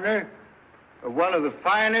partner of one of the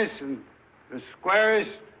finest and the squarest.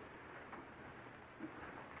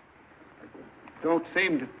 I don't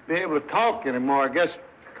seem to be able to talk anymore. I guess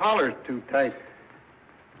the collar's too tight.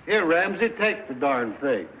 Here, Ramsey, take the darn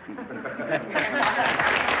thing.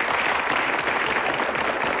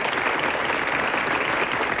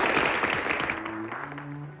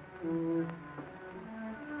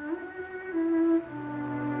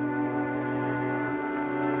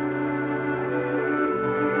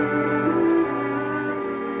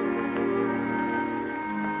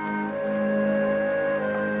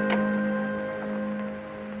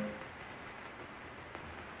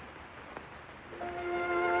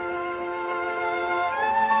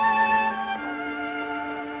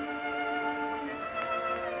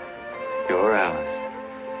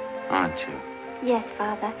 Yes,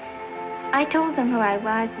 Father. I told them who I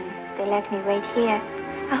was, and they let me wait here.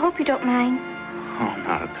 I hope you don't mind. Oh,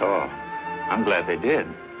 not at all. I'm glad they did.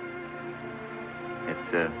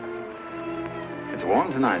 It's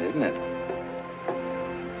warm tonight, isn't it?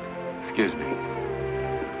 Excuse me.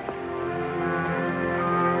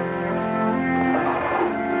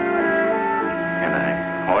 Can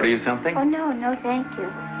I order you something? Oh, no, thank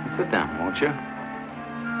you. Sit down, won't you?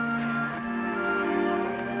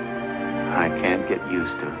 I can't get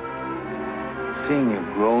used to seeing you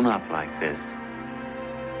grown up like this.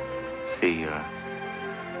 See,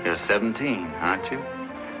 you're 17, aren't you?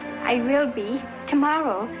 I will be.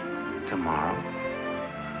 Tomorrow. Tomorrow?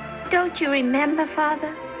 Don't you remember,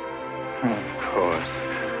 Father? Of course.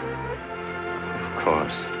 Of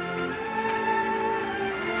course.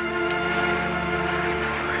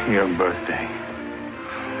 Your birthday.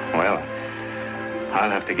 Well, I'll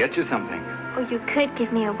have to get you something. Oh, you could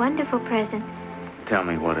give me a wonderful present. Tell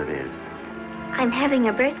me what it is. I'm having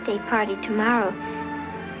a birthday party tomorrow.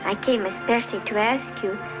 I came especially to ask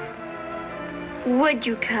you, would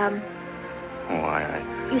you come? Why,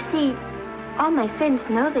 You see, all my friends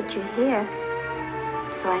know that you're here,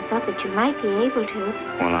 so I thought that you might be able to.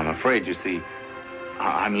 Well, I'm afraid, you see,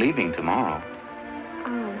 I'm leaving tomorrow.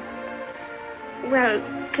 Oh. Well,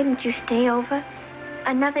 couldn't you stay over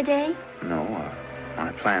another day? No,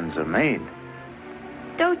 my plans are made.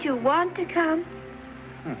 Don't you want to come?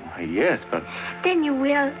 Oh, yes, but... Then you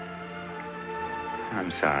will.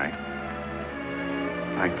 I'm sorry.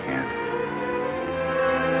 I can't.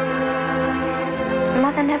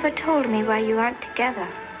 Mother never told me why you aren't together.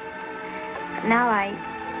 But now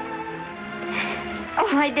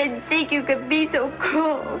Oh, I didn't think you could be so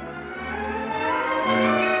cruel.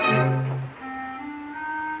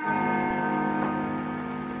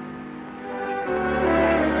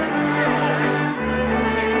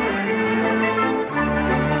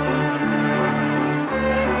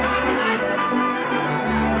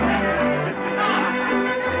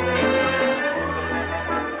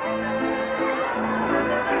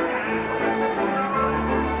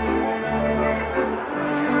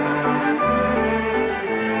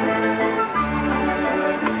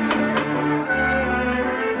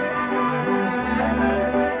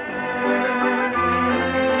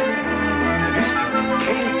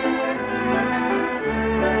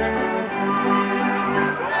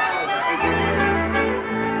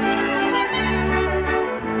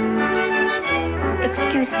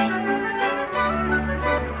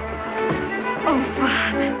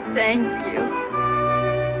 Thank you.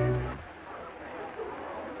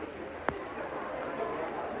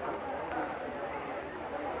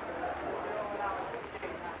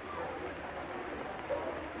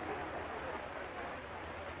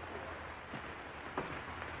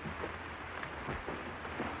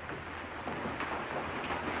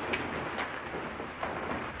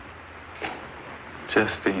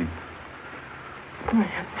 Justine.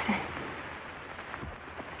 Ramsey.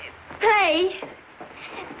 Play.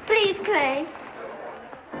 Please play.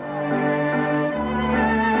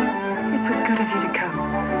 It was good of you to come.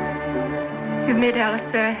 You've made Alice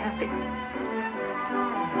very happy.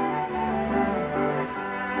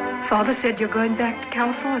 Father said you're going back to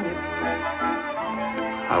California.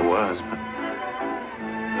 I was, but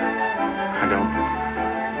I don't.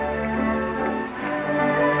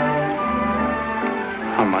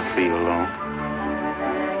 I must see you alone.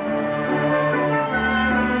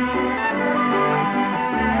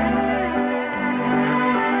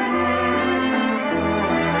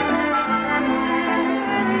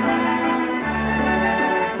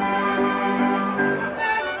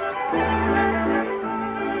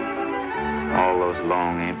 All those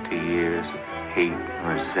long, empty years of hate and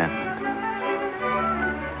resentment.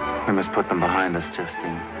 We must put them behind us,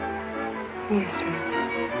 Justine. Yes, Ramsey.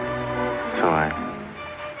 So I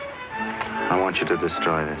want you to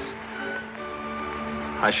destroy this.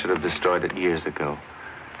 I should have destroyed it years ago.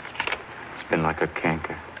 It's been like a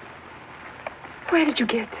canker. Where did you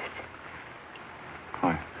get this?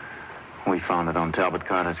 Why, we found it on Talbot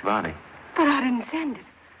Carter's body. But I didn't send it.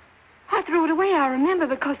 I threw it away, I remember,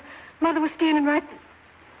 because Mother was standing right...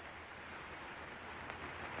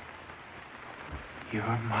 Your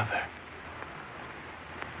mother.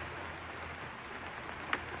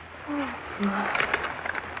 Oh, Mother.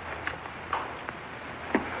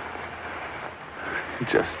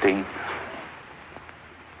 Justine.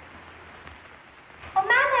 Oh,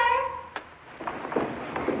 Mother!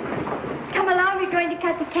 Come along, we're going to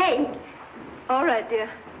cut the cake. All right, dear.